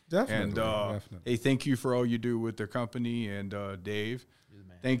fun. Definitely, And definitely. hey, thank you for all you do with the company. And Dave,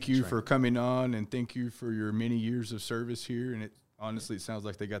 thank you for coming on, and thank you for your many years of service here. And honestly, it sounds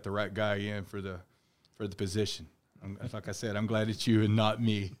like they got the right guy in for the position. Like I said, I'm glad it's you and not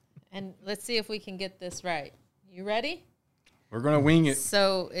me. And let's see if we can get this right. You ready? We're gonna wing it.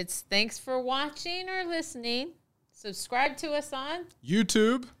 So it's thanks for watching or listening. Subscribe to us on,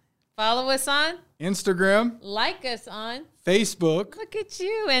 YouTube, follow us on, Instagram, like us on, Facebook, look at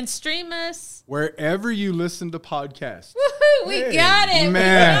you, and stream us. wherever you listen to podcasts. Woohoo! We got it.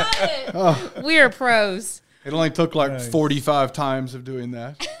 man. We got it. We are pros. It only took like Nice. 45 times of doing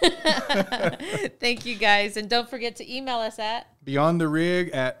that. Thank you guys. And don't forget to email us at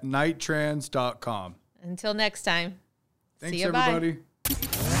BeyondTheRig@nighttrans.com. until next time. Thanks, See ya, bye. everybody.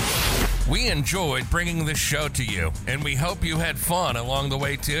 We enjoyed bringing this show to you, and we hope you had fun along the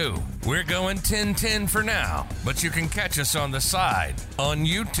way too. We're going 10-10 for now, but you can catch us on the side on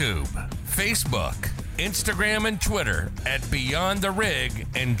YouTube, Facebook, Instagram, and Twitter at Beyond the Rig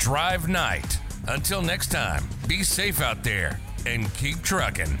and Drive Night. Until next time, be safe out there and keep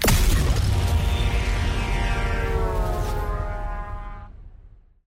trucking.